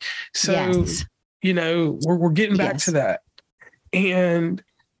publicly. So, we're getting back to that, and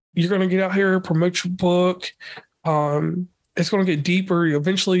you're going to get out here, promote your book. It's going to get deeper.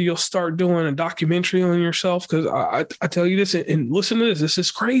 Eventually you'll start doing a documentary on yourself. Cause I tell you this, and listen to this. This is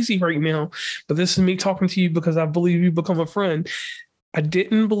crazy right now, but this is me talking to you because I believe you become a friend. I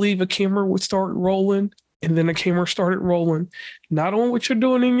didn't believe a camera would start rolling. And then the camera started rolling, not on what you're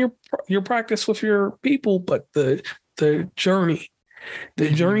doing in your practice with your people, but the journey. The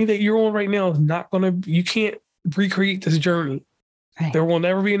journey that you're on right now is not going to, you can't recreate this journey. Right. There will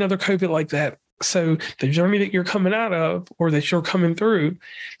never be another COVID like that. So the journey that you're coming out of or that you're coming through,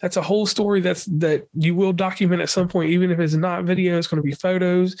 that's a whole story that you will document at some point, even if it's not video, it's going to be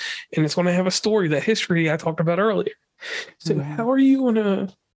photos and it's going to have a story, that history I talked about earlier. So how are you going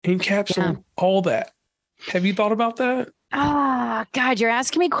to encapsulate all that? Have you thought about that? God, you're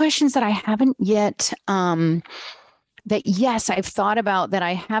asking me questions that I haven't yet, that yes, I've thought about, that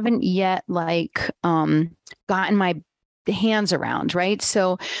I haven't yet gotten my hands around, right?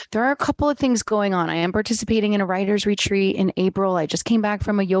 So there are a couple of things going on. I am participating in a writer's retreat in April. I just came back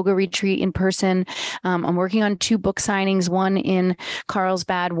from a yoga retreat in person. I'm working on 2 book signings, one in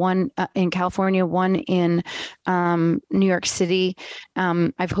Carlsbad, one in California, one in New York City.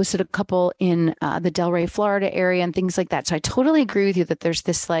 I've hosted a couple in the Delray, Florida area and things like that. So I totally agree with you that there's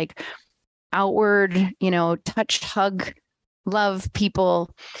this like outward, touch, hug, love people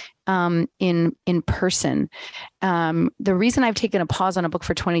in person. The reason I've taken a pause on a book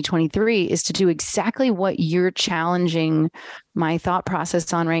for 2023 is to do exactly what you're challenging my thought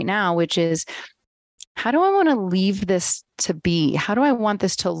process on right now, which is, how do I want to leave this to be? How do I want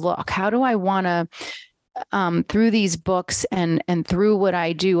this to look? How do I want to, through these books and through what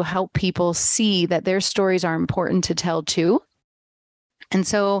I do, help people see that their stories are important to tell too? And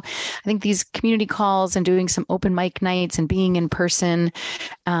so I think these community calls and doing some open mic nights and being in person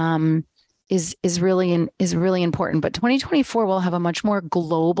is really important. But 2024 will have a much more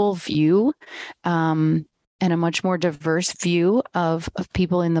global view and a much more diverse view of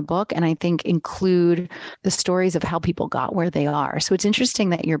people in the book. And I think include the stories of how people got where they are. So it's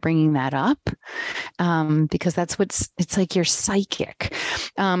interesting that you're bringing that up because it's like you're psychic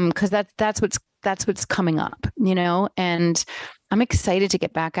because that's what's coming up, and I'm excited to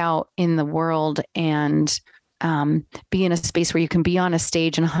get back out in the world and be in a space where you can be on a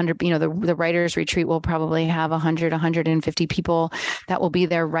stage and 100, the writer's retreat will probably have 100, 150 people that will be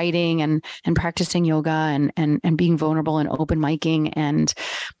there writing and practicing yoga and being vulnerable and open micing and,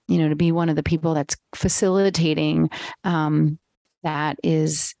 to be one of the people that's facilitating that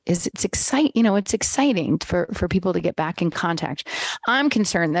it's exciting, it's exciting for people to get back in contact. I'm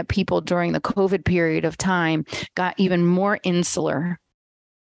concerned that people during the COVID period of time got even more insular.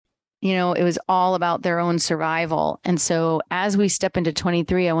 It was all about their own survival. And so as we step into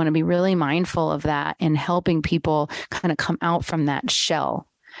 23, I want to be really mindful of that and helping people kind of come out from that shell.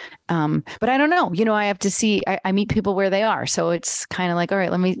 But I don't know, I have to see, I meet people where they are. So it's kind of like, all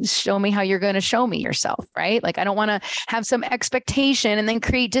right, show me how you're going to show me yourself. Right. Like, I don't want to have some expectation and then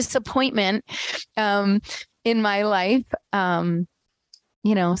create disappointment, in my life.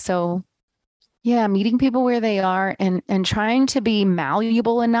 So yeah, meeting people where they are and trying to be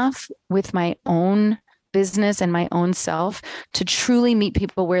malleable enough with my own business and my own self to truly meet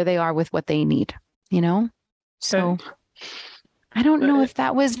people where they are with what they need, so I don't know if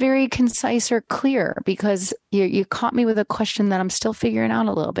that was very concise or clear because you caught me with a question that I'm still figuring out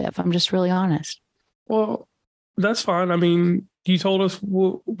a little bit, if I'm just really honest. Well, that's fine. I mean, you told us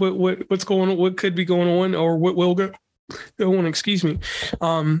what's going on, what could be going on, or what will go on. Excuse me.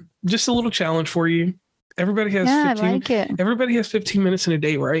 Just a little challenge for you. Everybody has 15, I like it. Everybody has 15 minutes in a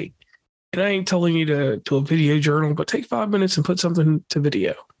day, right? And I ain't telling you to do a video journal, but take 5 minutes and put something to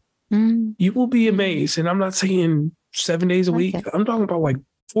video. You will be amazed. And I'm not saying 7 days a week. I'm talking about like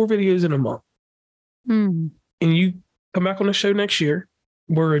 4 videos in a month. And you come back on the show next year.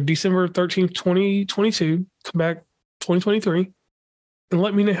 We're December 13th, 2022. Come back 2023 and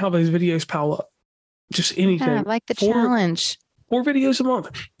let me know how those videos pile up. Just anything. Yeah, I like the challenge. 4 videos a month.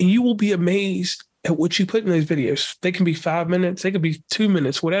 And you will be amazed at what you put in those videos. They can be 5 minutes. They could be 2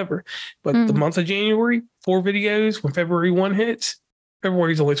 minutes, whatever. But the month of January, 4 videos. When February 1 hits,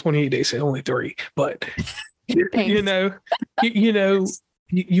 February's only 28 days, so only 3. But you'll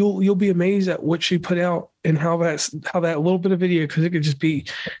be amazed at what you put out and how that little bit of video, because it could just be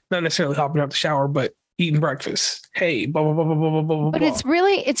not necessarily hopping out the shower, but eating breakfast. Hey, blah, blah, blah, blah, blah, blah, blah. But it's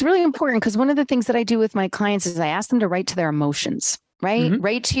really important because one of the things that I do with my clients is I ask them to write to their emotions, right?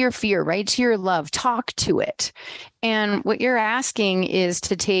 Write to your fear, write to your love, talk to it. And what you're asking is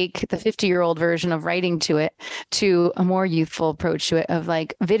to take the 50-year-old version of writing to it to a more youthful approach to it of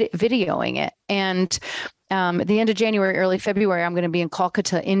like videoing it. And at the end of January, early February, I'm going to be in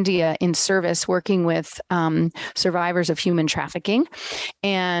Kolkata, India, in service, working with survivors of human trafficking.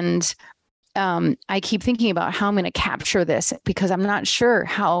 And I keep thinking about how I'm going to capture this because I'm not sure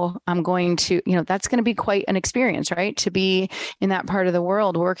how I'm going to, that's going to be quite an experience, right? To be in that part of the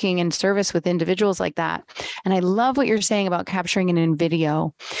world, working in service with individuals like that. And I love what you're saying about capturing it in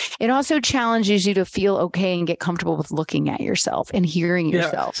video. It also challenges you to feel okay and get comfortable with looking at yourself and hearing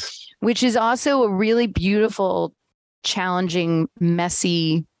yourself, which is also a really beautiful, challenging,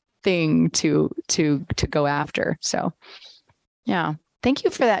 messy thing to go after. So yeah. Thank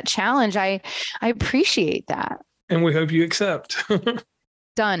you for that challenge. I appreciate that. And we hope you accept.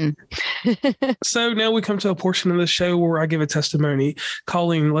 Done. So now we come to a portion of the show where I give a testimony.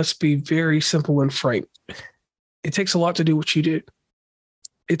 Colleen, let's be very simple and frank. It takes a lot to do what you do.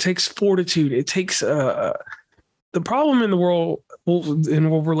 It takes fortitude. It takes the problem in the world,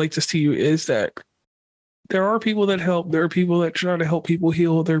 and we'll relate this to you, is that there are people that help. There are people that try to help people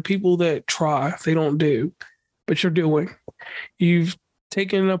heal. There are people that try. They don't do, but you're doing. You've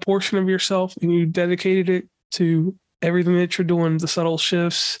taken a portion of yourself and you dedicated it to everything that you're doing, the subtle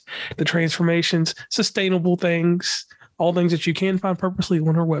shifts, the transformations, sustainable things, all things that you can find purposely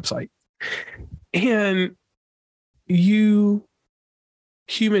on her website. And you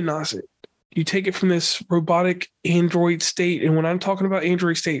humanize it. You take it from this robotic Android state. And when I'm talking about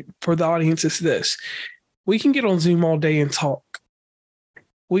Android state for the audience, it's this. We can get on Zoom all day and talk.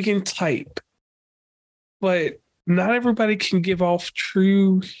 We can type. But not everybody can give off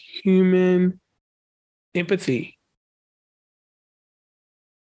true human empathy.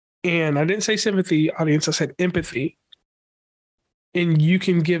 And I didn't say sympathy, audience. I said empathy. And you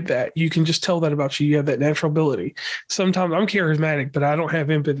can give that. You can just tell that about you. You have that natural ability. Sometimes I'm charismatic, but I don't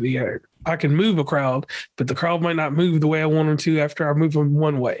have empathy. I can move a crowd, but the crowd might not move the way I want them to after I move them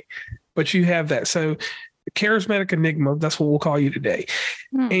one way. But you have that. So charismatic enigma, that's what we'll call you today.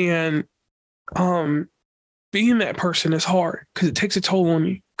 And being that person is hard because it takes a toll on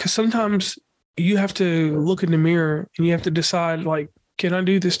you. Because sometimes you have to look in the mirror and you have to decide, like, can I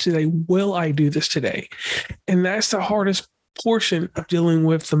do this today? Will I do this today? And that's the hardest portion of dealing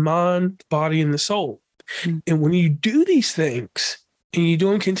with the mind, the body, and the soul. And when you do these things and you do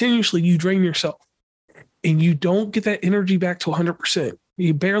them continuously, you drain yourself and you don't get that energy back to 100%.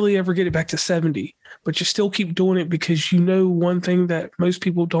 You barely ever get it back to 70, but you still keep doing it because you know one thing that most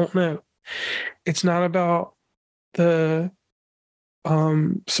people don't know. It's not about the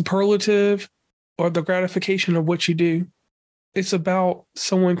superlative or the gratification of what you do. It's about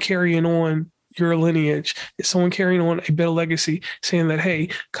someone carrying on your lineage. It's someone carrying on a bit of legacy, saying that, hey,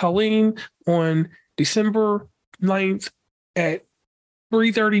 Colleen on December 9th at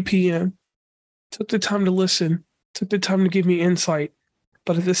 3:30 p.m. took the time to listen, took the time to give me insight.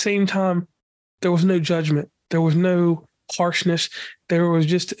 But at the same time, there was no judgment. There was no harshness. There was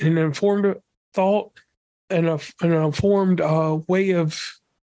just an informed thought and an informed way of,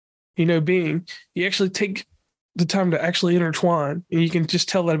 being. You actually take the time to actually intertwine, and you can just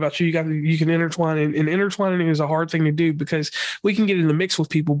tell that about you. You can intertwine, and intertwining is a hard thing to do because we can get in the mix with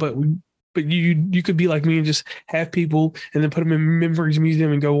people, but you could be like me and just have people and then put them in memories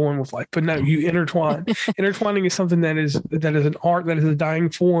museum and go on with life. But no, you intertwine. Intertwining is something that is an art, that is a dying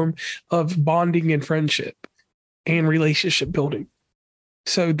form of bonding and friendship and relationship building.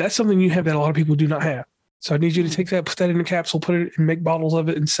 So that's something you have that a lot of people do not have. So I need you to take that, put that in a capsule, put it and make bottles of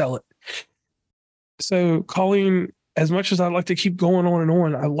it and sell it. So Colleen, as much as I'd like to keep going on and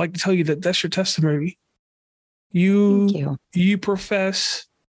on, I'd like to tell you that that's your testimony. You profess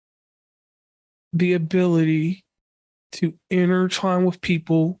the ability to intertwine with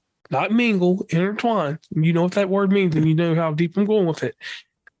people, not mingle, intertwine. You know what that word means, and you know how deep I'm going with it.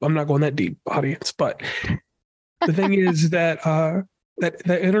 I'm not going that deep, audience, but the thing is that that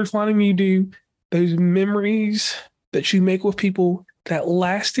intertwining you do, those memories that you make with people, that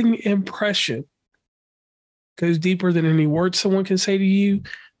lasting impression goes deeper than any word someone can say to you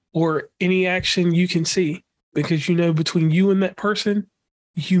or any action you can see, because between you and that person,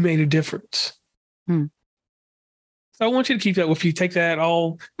 you made a difference. So I want you to keep that with you. Take that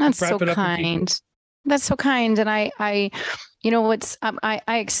all. That's so kind. That's so kind. And I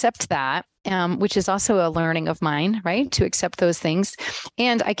accept that, which is also a learning of mine, right? To accept those things.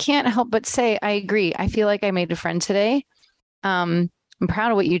 And I can't help but say, I agree. I feel like I made a friend today. I'm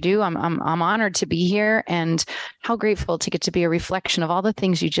proud of what you do. I'm honored to be here, and how grateful to get to be a reflection of all the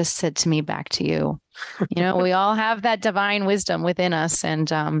things you just said to me back to you. We all have that divine wisdom within us. And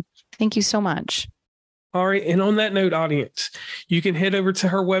thank you so much. All right. And on that note, audience, you can head over to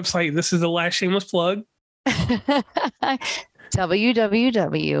her website. This is the last shameless plug.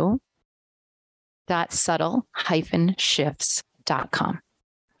 www.subtle-shifts.com.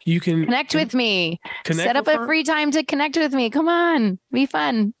 You can connect with me. Set up a free time to connect with me. Come on, be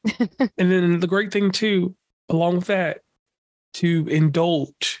fun. And then the great thing too, along with that, to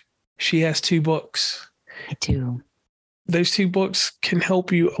indulge, she has 2 books. I do. Those 2 books can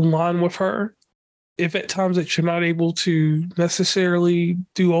help you align with her. If at times that you're not able to necessarily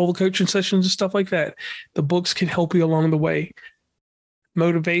do all the coaching sessions and stuff like that, the books can help you along the way.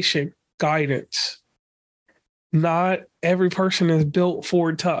 Motivation, guidance. not every person is built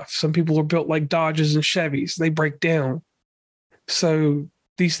Ford tough. Some people are built like Dodges and Chevys. They break down. So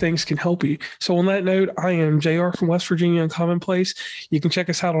these things can help you. So on that note, I am JR from West Virginia Commonplace. You can check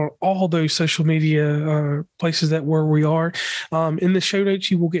us out on all those social media places that where we are. In the show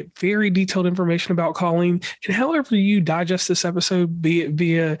notes, you will get very detailed information about Colleen, and however you digest this episode, be it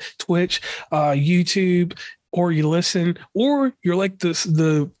via Twitch, YouTube, or you listen, or you're like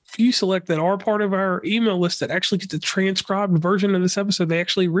the few select that are part of our email list that actually get the transcribed version of this episode. They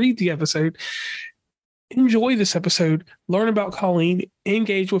actually read the episode. Enjoy this episode, learn about Colleen,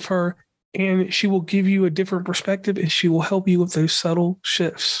 engage with her, and she will give you a different perspective, and she will help you with those subtle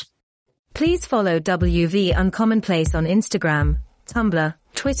shifts. Please follow WV Uncommonplace on Instagram, Tumblr,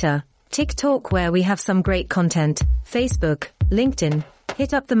 Twitter, TikTok, where we have some great content, Facebook, LinkedIn.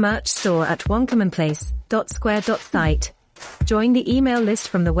 Hit up the merch store at onecommonplace.square.site. Join the email list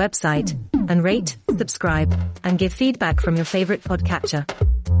from the website, and rate, subscribe, and give feedback from your favorite podcatcher.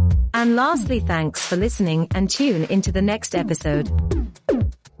 And lastly, thanks for listening, and tune into the next episode.